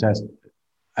huge. Like, that's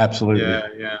absolutely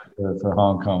for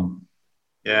Hong Kong.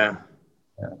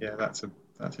 That's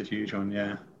a huge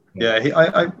one.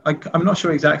 I'm not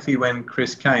sure exactly when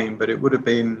Chris came, but it would have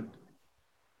been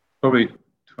probably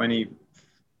 20.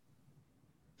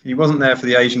 He wasn't there for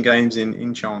the Asian Games in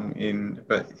Incheon,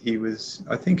 but he was.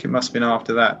 I think it must have been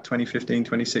after that, 2015,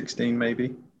 2016,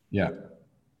 maybe.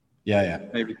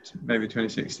 Maybe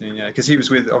 2016. Because he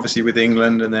was obviously with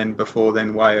England, and then before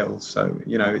then Wales. So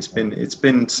it's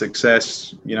been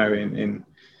success. In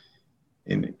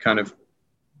kind of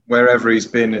wherever he's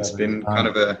been, it's been kind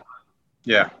of a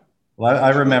Well, I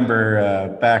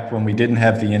remember back when we didn't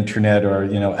have the internet or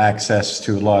access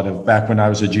to back when I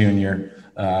was a junior.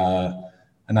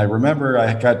 And I remember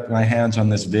I got my hands on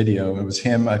this video. It was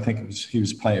him. I think he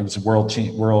was playing. It was a world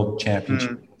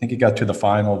championship. I think he got to the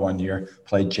final one year.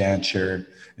 Played Jancher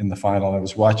in the final. I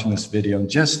was watching this video, and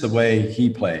just the way he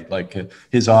played, like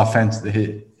his offense,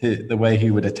 the way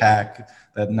he would attack,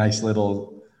 that nice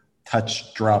little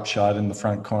touch drop shot in the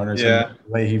front corners, and the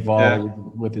way he volleyed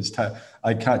with his touch.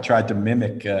 I tried to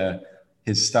mimic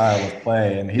his style of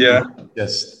play, and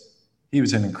he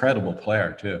was an incredible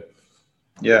player too.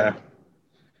 Yeah.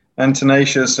 And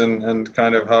tenacious and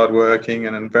kind of hardworking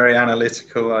and very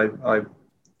analytical,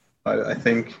 I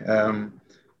think. And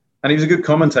he was a good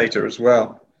commentator as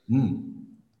well.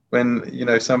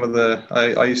 When, some of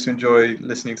I used to enjoy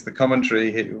listening to the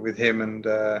commentary with him and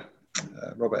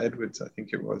Robert Edwards, I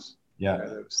think it was.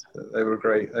 Yeah, they were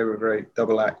great. They were great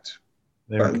double act.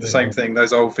 But the good. same thing.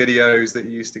 Those old videos that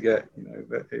you used to get,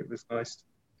 that it was nice.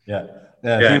 Yeah,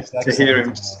 To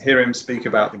hear him speak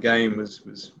about the game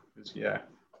was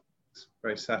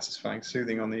very satisfying,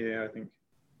 soothing on the ear, I think.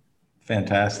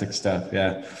 Fantastic stuff.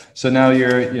 Yeah. So now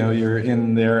you're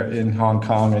in there in Hong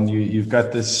Kong, and you've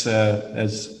got this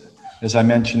as I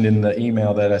mentioned in the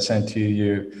email that I sent to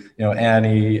you.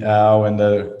 Annie, Ao, and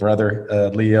the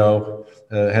brother Leo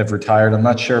have retired. I'm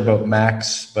not sure about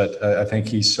Max, but I think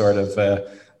he's sort of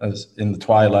in the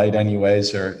twilight,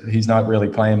 anyways, or he's not really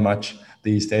playing much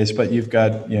these days. But you've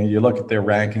got you look at their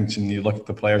rankings and you look at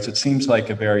the players. It seems like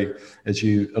a very, as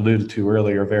you alluded to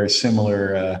earlier, very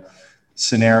similar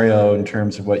scenario in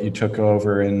terms of what you took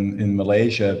over in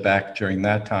Malaysia back during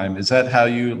that time. Is that how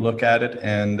you look at it?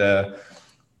 And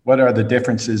what are the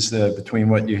differences between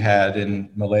what you had in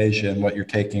Malaysia and what you're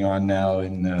taking on now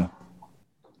in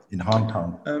Hong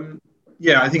Kong?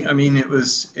 I think it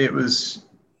was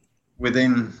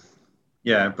within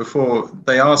before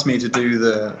they asked me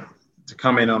to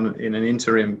come in in an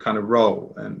interim kind of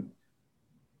role, and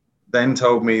then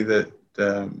told me that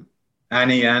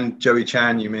Annie and Joey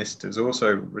Chan, you missed, has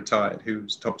also retired,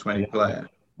 who's top 20 player.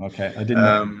 Okay, I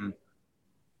didn't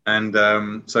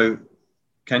know. So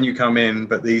can you come in,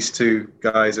 but these two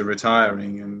guys are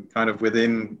retiring, and kind of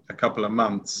within a couple of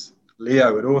months,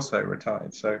 Leo had also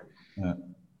retired. So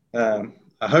I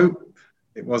hope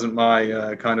it wasn't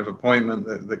my kind of appointment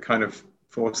that kind of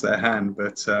forced their hand,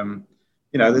 but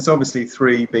there's obviously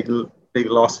three big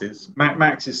losses.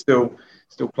 Max is still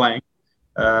playing.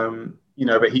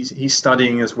 But he's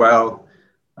studying as well.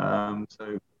 And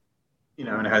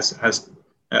has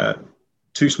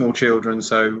two small children.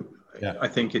 So I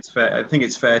think it's fair. I think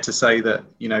it's fair to say that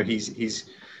he's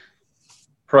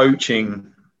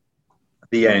approaching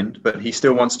the end, but he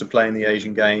still wants to play in the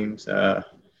Asian Games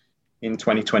in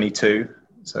 2022.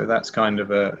 So that's kind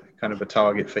of a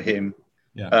target for him.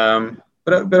 Yeah.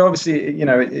 But obviously,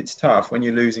 it's tough when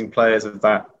you're losing players of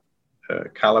that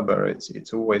caliber.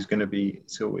 It's always going to be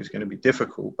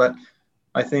difficult, but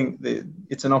I think that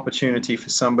it's an opportunity for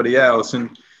somebody else.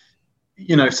 And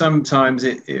sometimes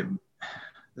the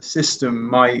system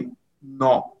might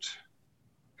not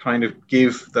kind of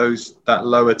give that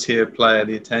lower tier player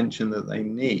the attention that they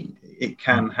need. It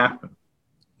can happen.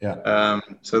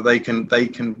 So they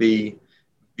can be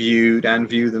viewed and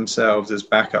view themselves as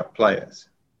backup players,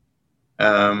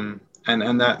 and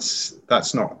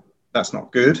that's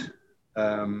not good.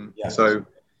 So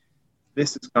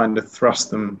this has kind of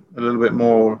thrust them a little bit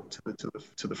more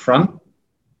to the front,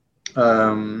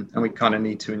 and we kind of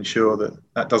need to ensure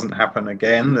that doesn't happen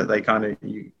again. That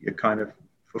you're kind of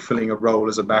fulfilling a role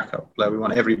as a backup player. We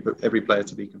want every player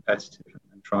to be competitive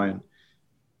and try and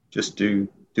just do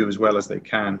as well as they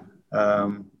can.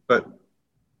 But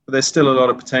there's still a lot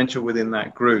of potential within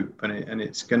that group, and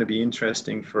it's going to be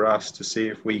interesting for us to see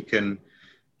if we can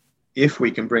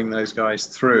bring those guys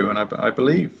through. And I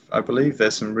believe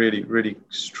there's some really, really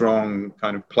strong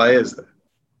kind of players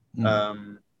there.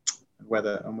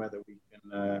 Whether we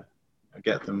can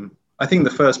get them. I think the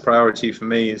first priority for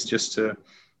me is just to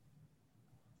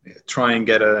try and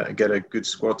get a good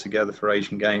squad together for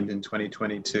Asian Games in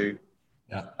 2022.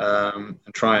 And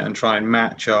try and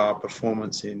match our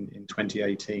performance in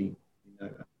 2018.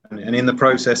 And in the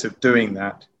process of doing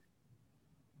that,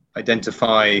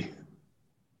 identify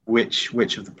which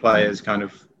of the players kind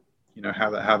of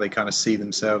how they kind of see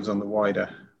themselves on the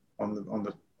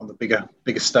bigger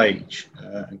stage,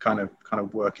 and kind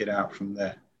of work it out from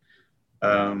there.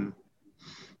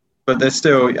 But there's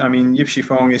still, Yip Shih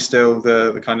Fong is still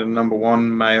the kind of number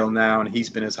one male now, and he's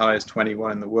been as high as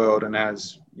 21 in the world and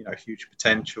has huge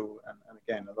potential. And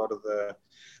again, a lot of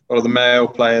the male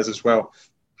players as well.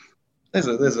 There's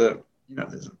a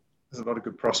lot of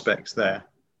good prospects there.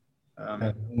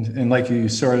 And like you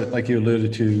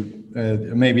alluded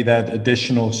to, maybe that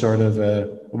additional sort of, I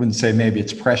wouldn't say maybe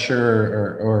it's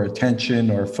pressure or attention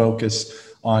or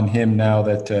focus on him now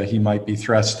that he might be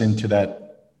thrust into that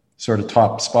sort of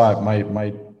top spot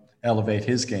might elevate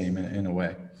his game in a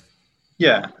way.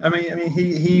 Yeah,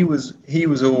 he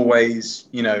was always,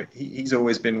 he's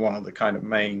always been one of the kind of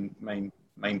main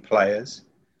players.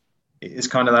 It's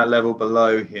kind of that level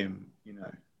below him,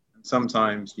 and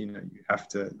sometimes you have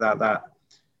to that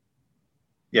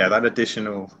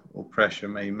additional pressure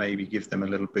maybe give them a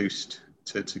little boost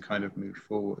to kind of move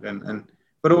forward, and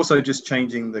but also just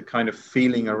changing the kind of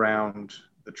feeling around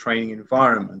the training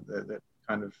environment that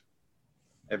kind of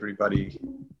everybody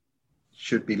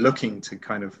should be looking to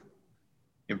kind of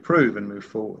improve and move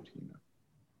forward.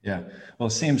 Yeah, well,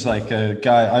 it seems like a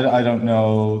guy. I don't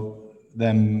know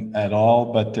them at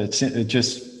all, but it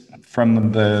just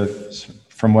from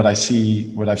what I've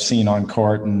seen on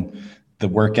court and the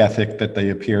work ethic that they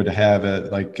appear to have,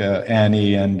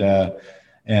 Annie and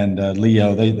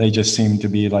Leo, they just seem to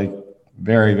be like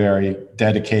very, very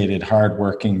dedicated,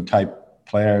 hardworking type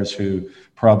players who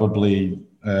probably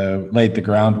laid the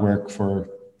groundwork for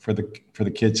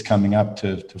the kids coming up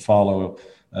to follow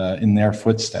in their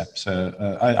footsteps.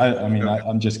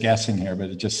 I'm just guessing here, but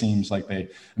it just seems like I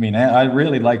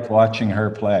really liked watching her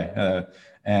play,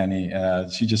 Annie.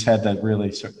 She just had that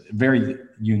really very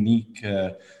unique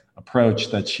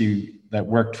approach that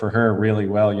worked for her really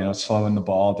well, slowing the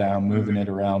ball down, moving it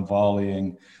around,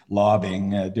 volleying,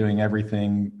 lobbing, doing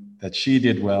everything that she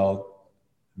did well,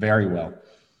 very well.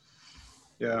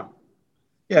 Yeah.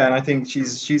 Yeah, and I think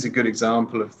she's a good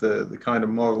example of the kind of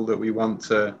model that we want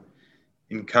to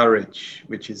encourage,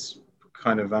 which is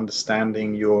kind of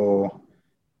understanding your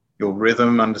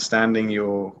rhythm, understanding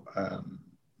your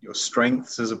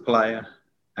strengths as a player,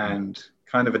 and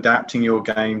kind of adapting your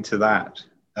game to that,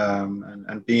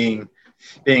 and being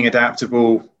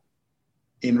adaptable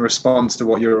in response to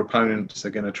what your opponents are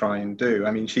going to try and do.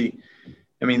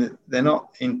 They're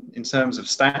not in terms of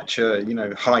stature,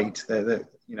 height. They're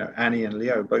Annie and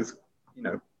Leo both,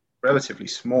 relatively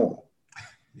small.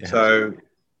 Yeah. So,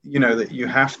 that you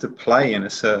have to play in a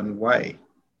certain way,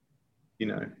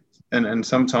 and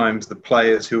sometimes the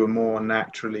players who are more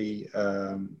naturally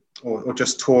or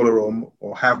just taller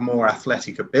or have more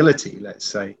athletic ability, let's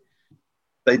say,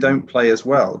 they don't play as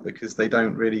well because they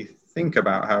don't really think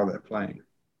about how they're playing.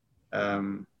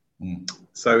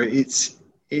 So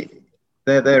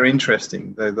they're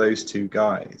interesting. Those two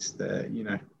guys.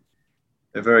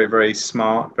 They're very, very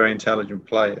smart, very intelligent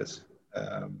players,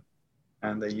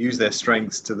 and they use their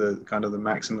strengths to the kind of the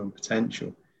maximum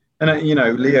potential. And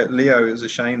Leo, it was a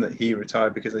shame that he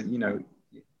retired because you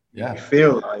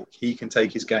feel like he can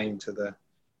take his game to the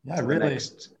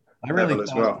next level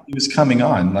as well. He was coming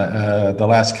on the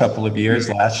last couple of years.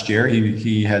 Last year,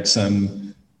 he had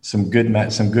some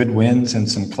good wins and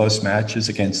some close matches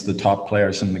against the top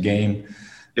players in the game.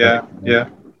 Yeah.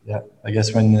 I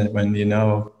guess when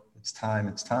it's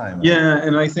time. Yeah,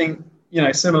 and I think,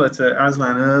 similar to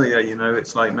Aslan earlier,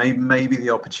 it's like maybe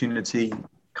the opportunity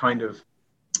kind of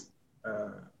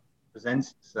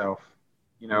presents itself,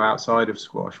 outside of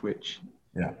squash, which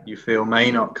you feel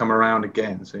may not come around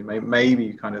again. So maybe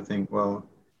you kind of think, well,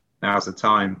 now's the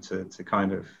time to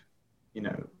kind of,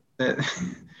 they're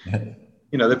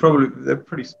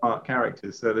pretty smart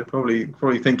characters, so they're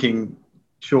probably thinking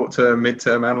short term, mid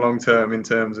term, and long term in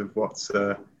terms of what's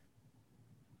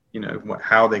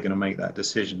how they're going to make that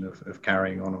decision of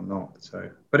carrying on or not. So,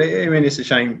 but it's a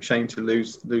shame to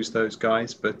lose those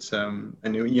guys. But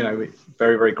very,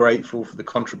 very grateful for the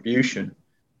contribution.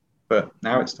 But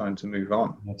now it's time to move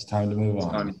on. It's time to move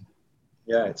on.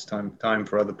 It's time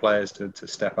for other players to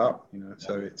step up.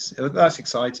 So that's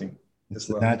exciting. It's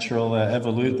the natural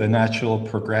the natural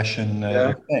progression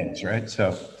of things, right?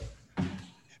 So.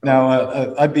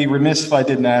 Now, I'd be remiss if I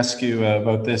didn't ask you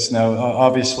about this. Now,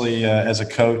 obviously, as a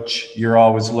coach, you're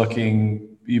always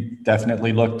you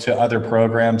definitely look to other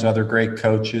programs, other great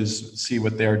coaches, see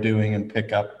what they're doing and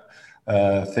pick up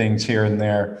things here and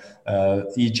there.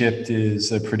 Egypt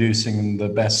is producing the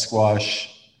best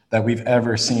squash that we've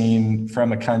ever seen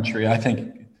from a country. I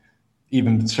think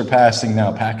even surpassing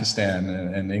now Pakistan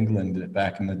and England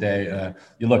back in the day.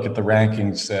 You look at the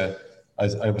rankings,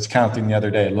 I was counting the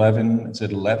other day, 11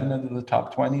 of the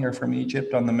top 20 are from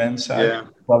Egypt on the men's side? Yeah.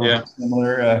 Probably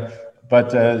similar,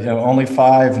 but only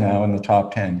 5 now in the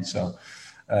top 10. So,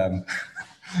 the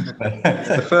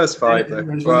first 5, though.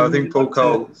 Well, I think Paul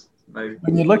Cole, maybe.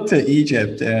 When you look to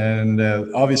Egypt, and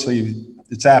obviously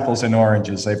it's apples and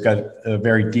oranges. They've got a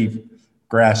very deep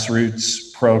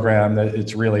grassroots program that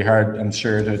it's really hard, I'm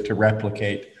sure, to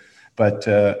replicate. But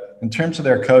in terms of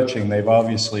their coaching,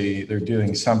 they're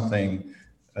doing something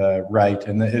right,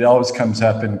 and it always comes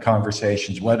up in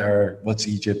conversations. What's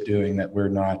Egypt doing that we're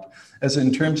not? As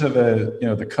in terms of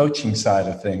the coaching side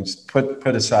of things, put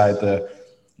aside the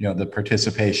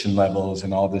participation levels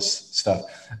and all this stuff.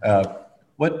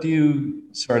 What do you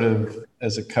sort of,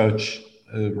 as a coach,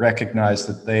 recognize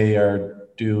that they are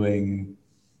doing?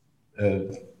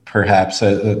 Perhaps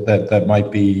that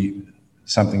might be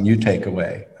something you take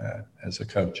away as a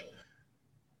coach.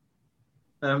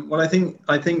 Well, I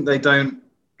think they don't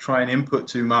try and input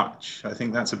too much. I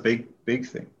think that's a big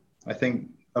thing. I think,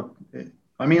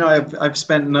 I've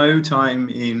spent no time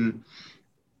in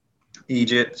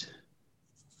Egypt.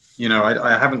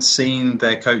 I haven't seen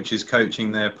their coaches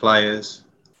coaching their players.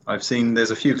 I've seen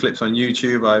there's a few clips on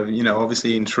YouTube. I've,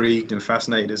 obviously intrigued and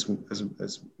fascinated as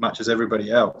much as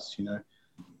everybody else.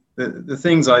 The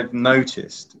things I've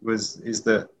noticed is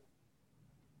that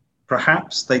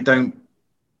perhaps they don't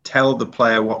tell the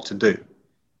player what to do,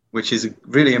 which is a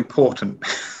really important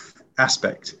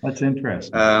aspect. That's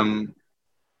interesting.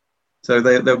 So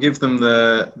they'll give them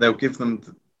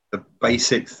the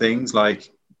basic things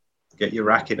like get your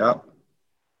racket up,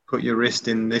 put your wrist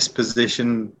in this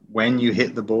position when you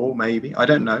hit the ball, maybe. I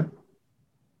don't know.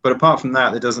 But apart from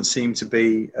that, there doesn't seem to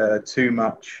be too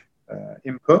much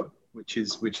input, which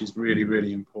is really,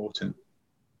 really important.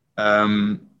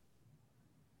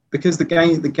 Because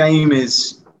the game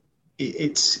is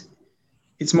it's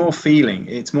more feeling,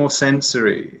 it's more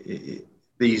sensory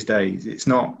these days. It's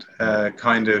not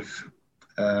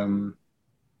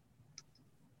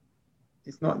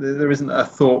it's not, there isn't a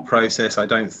thought process, I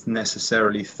don't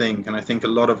necessarily think. And I think a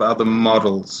lot of other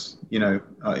models,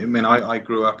 I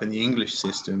grew up in the English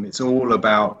system. It's all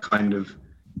about kind of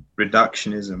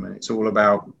reductionism, and it's all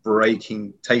about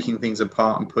taking things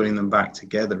apart and putting them back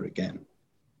together again.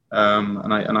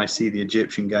 And I see the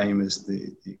Egyptian game as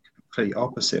the complete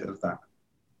opposite of that.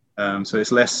 So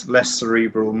it's less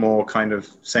cerebral, more kind of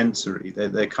sensory.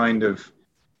 They're kind of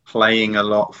playing a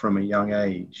lot from a young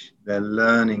age. They're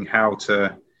learning how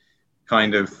to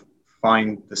kind of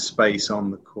find the space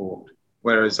on the court.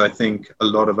 Whereas I think a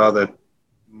lot of other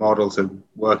models are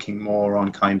working more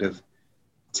on kind of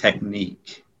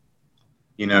technique.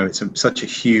 It's such a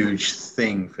huge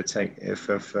thing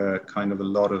for kind of a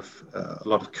lot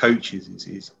of coaches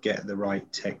is get the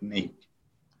right technique,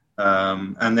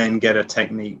 and then get a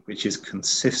technique which is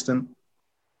consistent,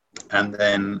 and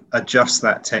then adjust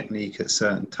that technique at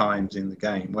certain times in the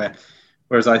game.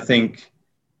 Whereas I think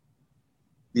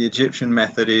the Egyptian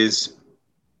method is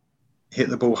hit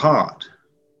the ball hard,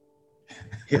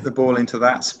 hit the ball into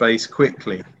that space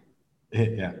quickly.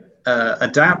 Yeah.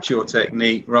 Adapt your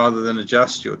technique rather than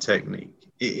adjust your technique.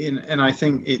 And I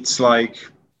think it's like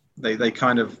they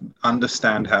kind of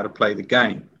understand how to play the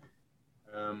game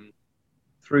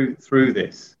through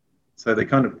this. So they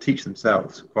kind of teach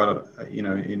themselves quite a lot,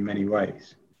 in many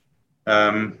ways.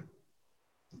 And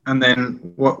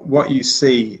then what you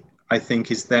see, I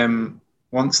think, is them,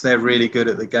 once they're really good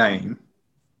at the game,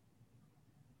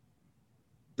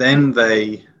 then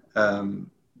they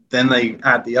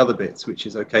add the other bits, which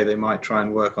is, okay, they might try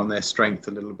and work on their strength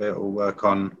a little bit or work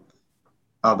on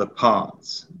other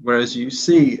parts. Whereas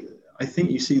I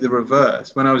think you see the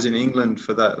reverse. When I was in England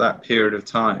for that period of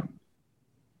time,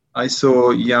 I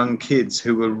saw young kids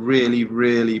who were really,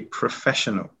 really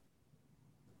professional.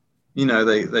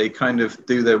 They kind of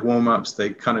do their warm-ups, they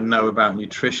kind of know about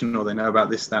nutrition, or they know about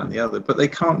this, that, and the other, but they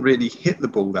can't really hit the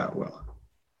ball that well.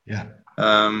 Yeah.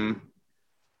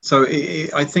 So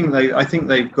I think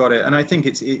they've got it, and I think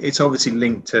it's obviously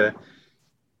linked to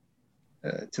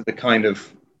the kind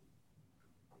of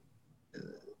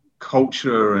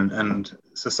culture and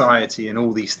society and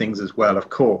all these things as well. Of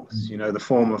course, the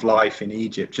form of life in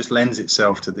Egypt just lends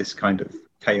itself to this kind of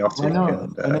chaotic. I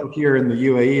know here in the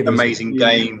UAE, amazing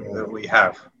game that we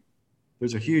have.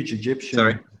 There's a huge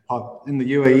Egyptian. In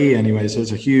the UAE, anyways.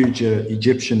 There's a huge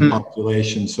Egyptian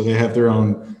population, so they have their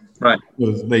own. Right.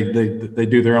 They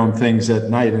do their own things at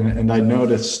night, and I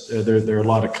noticed there are a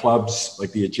lot of clubs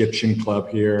like the Egyptian club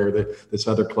here, this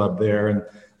other club there, and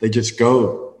they just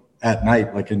go at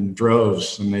night like in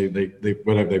droves, and they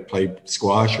whatever, they play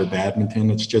squash or badminton.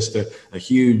 It's just a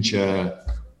huge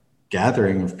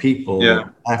gathering of people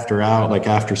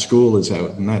after school is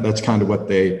out, and that's kind of what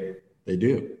they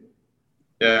do.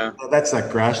 Yeah, that's that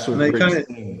grassroots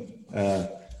thing.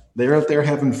 They're out there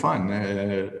having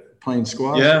fun. Playing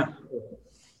squash. Yeah,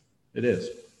 it is.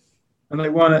 And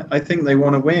I think they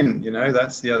want to win,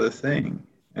 that's the other thing.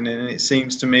 And then it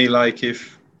seems to me like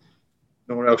if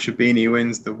Nour El Sharbini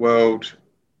wins the World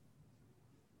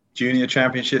Junior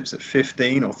Championships at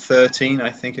 15 or 13,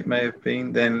 I think it may have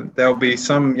been, then there'll be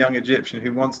some young Egyptian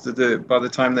who wants to do it by the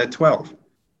time they're 12.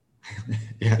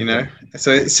 Yeah. So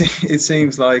it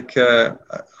seems like a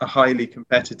highly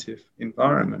competitive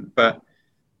environment, but,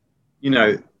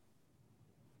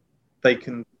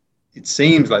 it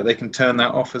seems like they can turn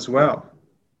that off as well.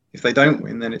 If they don't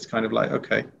win, then it's kind of like,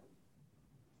 okay,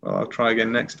 well, I'll try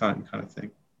again next time, kind of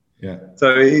thing. Yeah.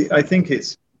 So I think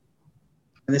and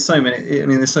there's so many,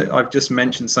 I've just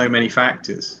mentioned so many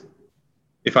factors.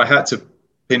 If I had to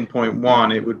pinpoint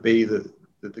one, it would be that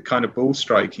the kind of ball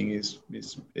striking is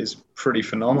pretty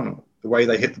phenomenal, the way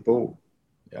they hit the ball.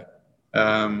 Yeah.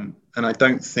 And I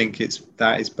don't think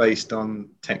that is based on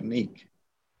technique.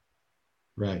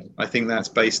 Right. I think that's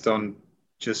based on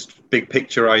just big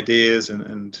picture ideas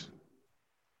and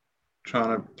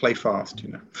trying to play fast,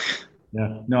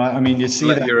 Yeah. No, I mean, you see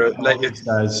that all these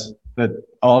guys, that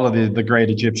all of the great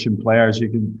Egyptian players,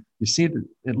 you see that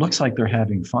it looks like they're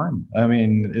having fun. I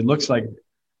mean, it looks like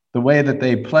the way that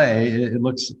they play,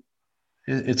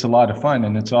 it's a lot of fun,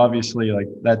 and it's obviously like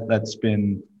that's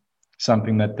been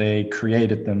something that they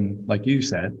created them, like you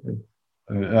said.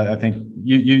 I think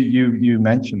you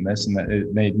mentioned this, and that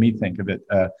it made me think of it.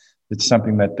 It's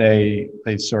something that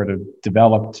they sort of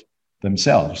developed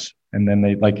themselves, and then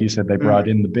they, like you said, they brought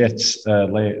in the bits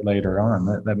later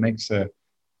on. That makes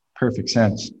perfect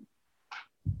sense.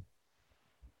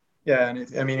 Yeah, and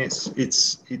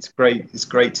it's great. It's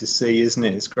great to see, isn't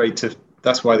it? It's great to.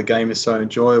 That's why the game is so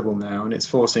enjoyable now, and it's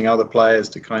forcing other players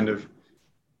to kind of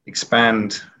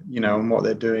expand, on what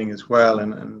they're doing as well,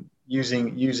 and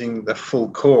using the full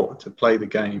court to play the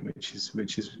game, which is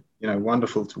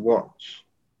wonderful to watch.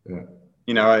 Yeah.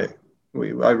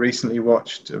 I recently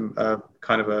watched the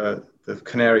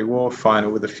Canary Wharf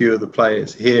final with a few of the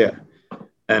players here,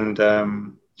 and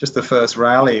just the first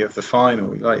rally of the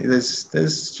final. Like there's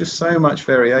just so much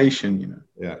variation,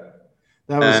 Yeah.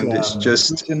 And it's just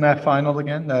who's in that final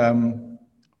again.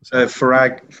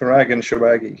 Farag and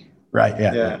Shawagi. Right.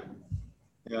 Yeah.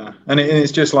 And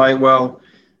it's just like, well,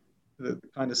 the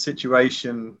kind of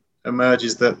situation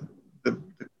emerges that the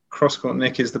cross-court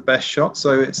nick is the best shot,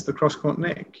 so it's the cross-court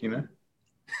nick,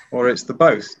 or it's the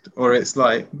boast, or it's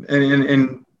like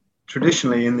in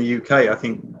traditionally in the UK, I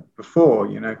think before,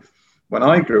 when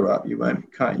I grew up, you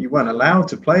weren't allowed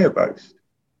to play a boast.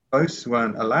 Boasts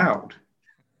weren't allowed.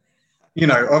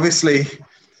 Obviously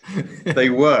they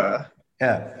were.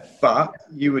 Yeah. But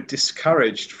you were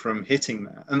discouraged from hitting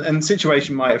that. And the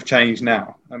situation might have changed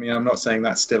now. I mean, I'm not saying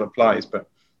that still applies, but,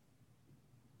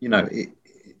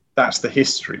 that's the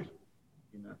history.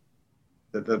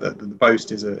 The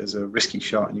boast is a risky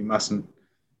shot, and you mustn't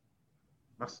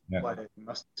play it. You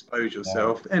must expose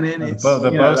yourself. Yeah. And then it's,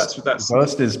 the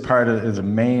boast is a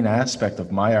main aspect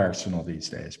of my arsenal these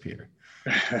days, Peter.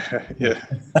 Yeah,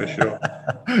 for sure.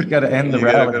 You got to end the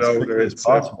rally as quickly as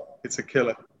possible. It's a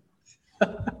killer.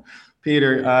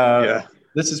 Peter,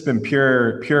 this has been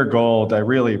pure gold. I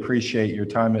really appreciate your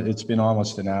time. It's been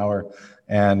almost an hour,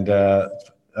 and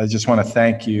I just want to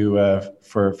thank you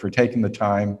for taking the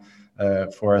time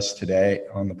for us today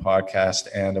on the podcast,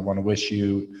 and I want to wish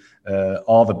you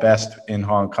all the best in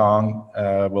Hong Kong.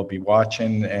 We'll be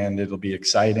watching, and it'll be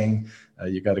exciting.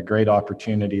 You got a great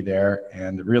opportunity there,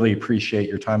 and really appreciate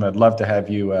your time. I'd love to have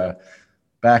you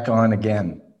back on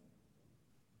again.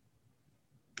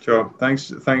 Sure. Thanks,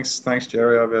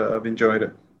 Jerry. I've enjoyed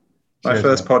it. My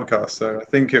first podcast, so I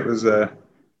think it was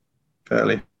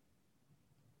fairly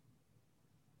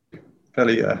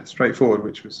straightforward,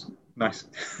 which was nice.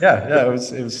 Yeah, it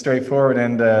was straightforward,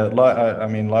 and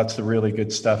lots of really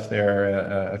good stuff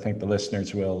there. I think the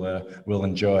listeners will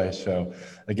enjoy. So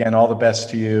again, all the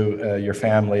best to you, your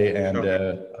family, and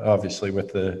obviously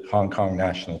with the Hong Kong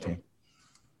national team.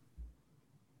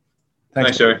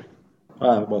 Thanks, Jerry.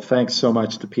 Well, thanks so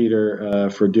much to Peter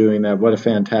for doing that. What a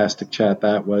fantastic chat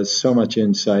that was. So much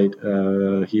insight.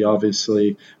 He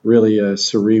obviously really a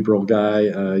cerebral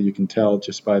guy. You can tell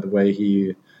just by the way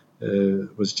he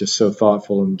was just so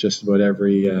thoughtful in just about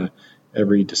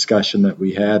every discussion that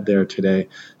we had there today.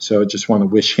 So I just want to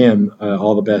wish him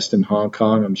all the best in Hong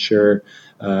Kong. I'm sure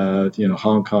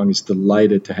Hong Kong is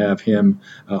delighted to have him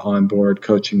on board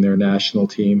coaching their national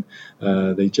team.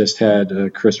 They just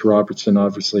had Chris Robertson,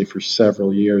 obviously, for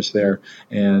several years there,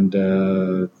 and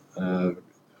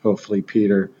hopefully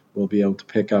Peter will be able to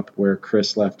pick up where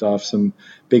Chris left off. Some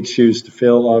big shoes to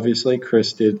fill, obviously.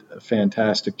 Chris did a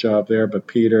fantastic job there, but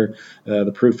Peter,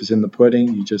 the proof is in the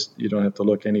pudding. You don't have to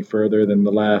look any further than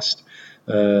the last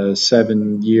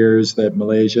 7 years that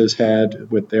Malaysia's had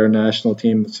with their national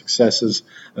team, the successes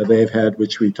they've had,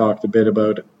 which we talked a bit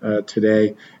about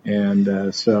today.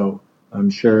 And so I'm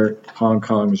sure Hong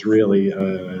Kong is really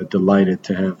delighted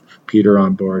to have Peter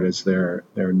on board as their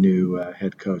new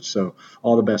head coach. So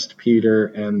all the best to Peter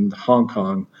and Hong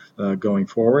Kong going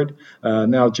forward.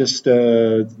 Now, just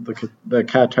the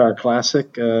Qatar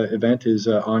Classic event is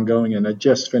ongoing, and I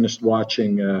just finished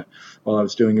watching while I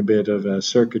was doing a bit of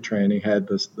circuit training. Had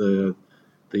the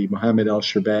Mohammed El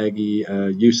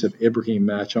Shorbagy Yusuf Ibrahim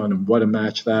match on, and what a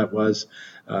match that was.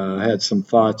 I had some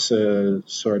thoughts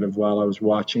sort of while I was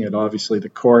watching it. Obviously, the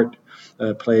court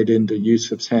played into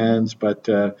Yusuf's hands, but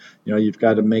you've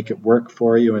got to make it work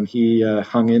for you, and he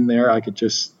hung in there. I could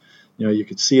just, you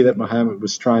could see that Mohammed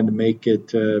was trying to make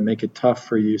it tough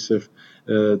for Yusuf,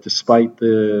 despite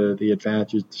the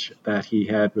advantage that he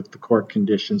had with the court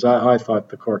conditions. I thought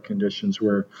the court conditions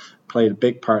were played a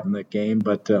big part in that game,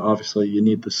 but obviously you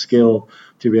need the skill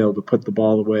to be able to put the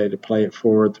ball away, to play it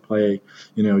forward, to play,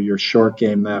 your short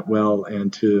game that well,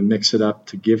 and to mix it up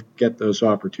to get those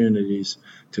opportunities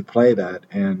to play that.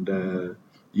 And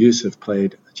Yusuf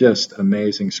played just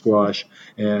amazing squash,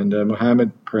 and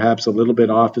Mohammed perhaps a little bit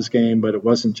off his game, but it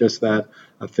wasn't just that.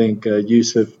 I think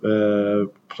Yusuf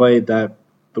played that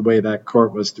the way that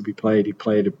court was to be played. He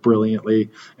played it brilliantly,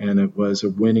 and it was a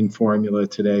winning formula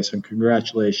today. So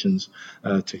congratulations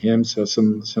to him. So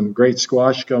some great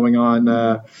squash going on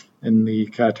in the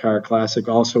Qatar Classic.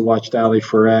 Also watched Ali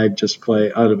Farag just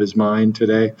play out of his mind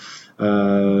today.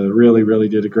 Really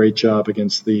did a great job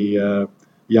against the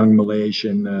young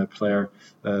Malaysian player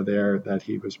there that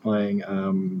he was playing.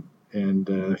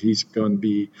 And he's going to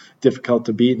be difficult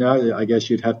to beat now. I guess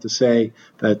you'd have to say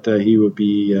that he would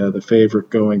be the favorite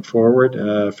going forward.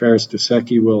 Faris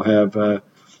Duseki will have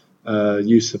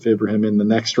Yusuf Ibrahim in the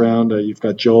next round. You've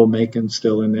got Joel Macon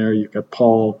still in there. You've got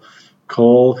Paul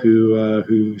Cole,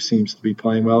 who seems to be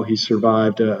playing well. He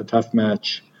survived a tough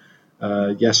match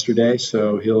yesterday,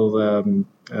 so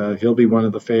he'll be one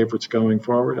of the favorites going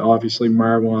forward. Obviously,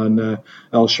 Marwan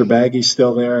El Sherbagi's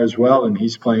still there as well, and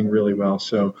he's playing really well.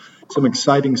 So some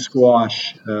exciting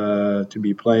squash to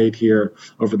be played here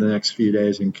over the next few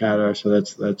days in Qatar. So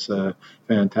that's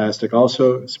fantastic.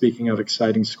 Also, speaking of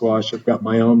exciting squash, I've got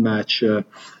my own match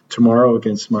tomorrow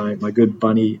against my good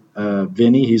buddy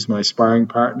Vinny. He's my sparring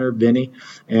partner, Vinny,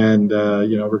 and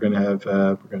we're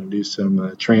gonna do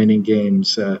some training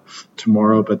games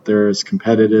tomorrow, but they're as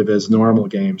competitive as normal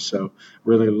games. So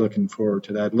really looking forward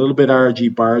to that. A little bit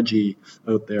argy-bargy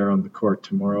out there on the court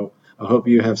tomorrow. I hope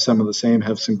you have some of the same.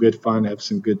 Have some good fun. Have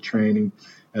some good training.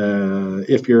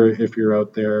 If you're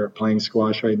out there playing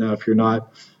squash right now, if you're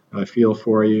not, I feel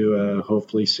for you.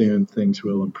 Hopefully soon things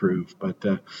will improve. But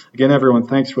again, everyone,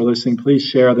 thanks for listening. Please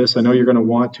share this. I know you're going to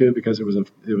want to, because it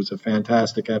was a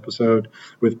fantastic episode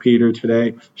with Peter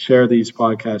today. Share these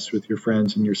podcasts with your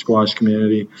friends in your squash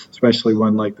community, especially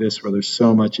one like this where there's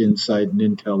so much insight and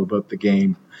intel about the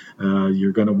game.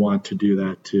 You're going to want to do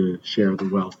that to share the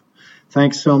wealth.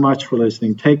 Thanks so much for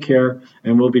listening. Take care,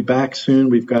 and we'll be back soon.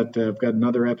 We've got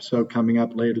another episode coming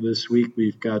up later this week.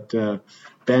 We've got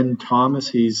Ben Thomas.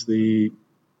 He's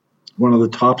one of the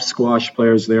top squash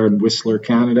players there in Whistler,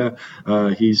 Canada.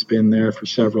 He's been there for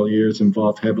several years,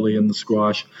 involved heavily in the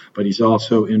squash, but he's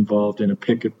also involved in a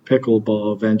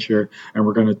pickleball venture, and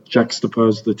we're going to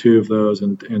juxtapose the two of those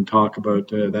and talk about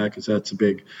that, because that's a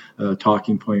big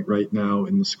talking point right now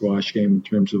in the squash game in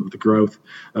terms of the growth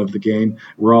of the game.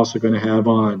 We're also going to have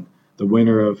on the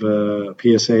winner of a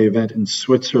PSA event in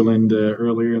Switzerland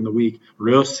earlier in the week,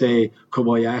 Ryosei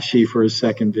Kobayashi, for his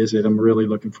second visit. I'm really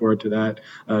looking forward to that.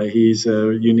 He's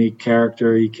a unique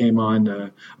character. He came on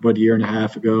about a year and a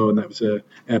half ago, and that was an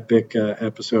epic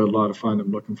episode, a lot of fun. I'm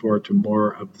looking forward to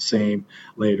more of the same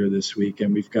later this week,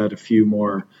 and we've got a few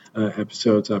more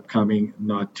episodes upcoming,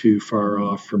 not too far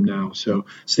off from now. So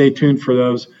stay tuned for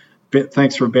those.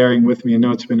 Thanks for bearing with me. I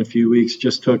know it's been a few weeks.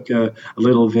 Just took a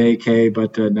little vacay,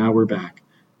 but now we're back.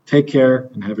 Take care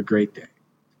and have a great day.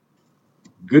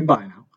 Goodbye now.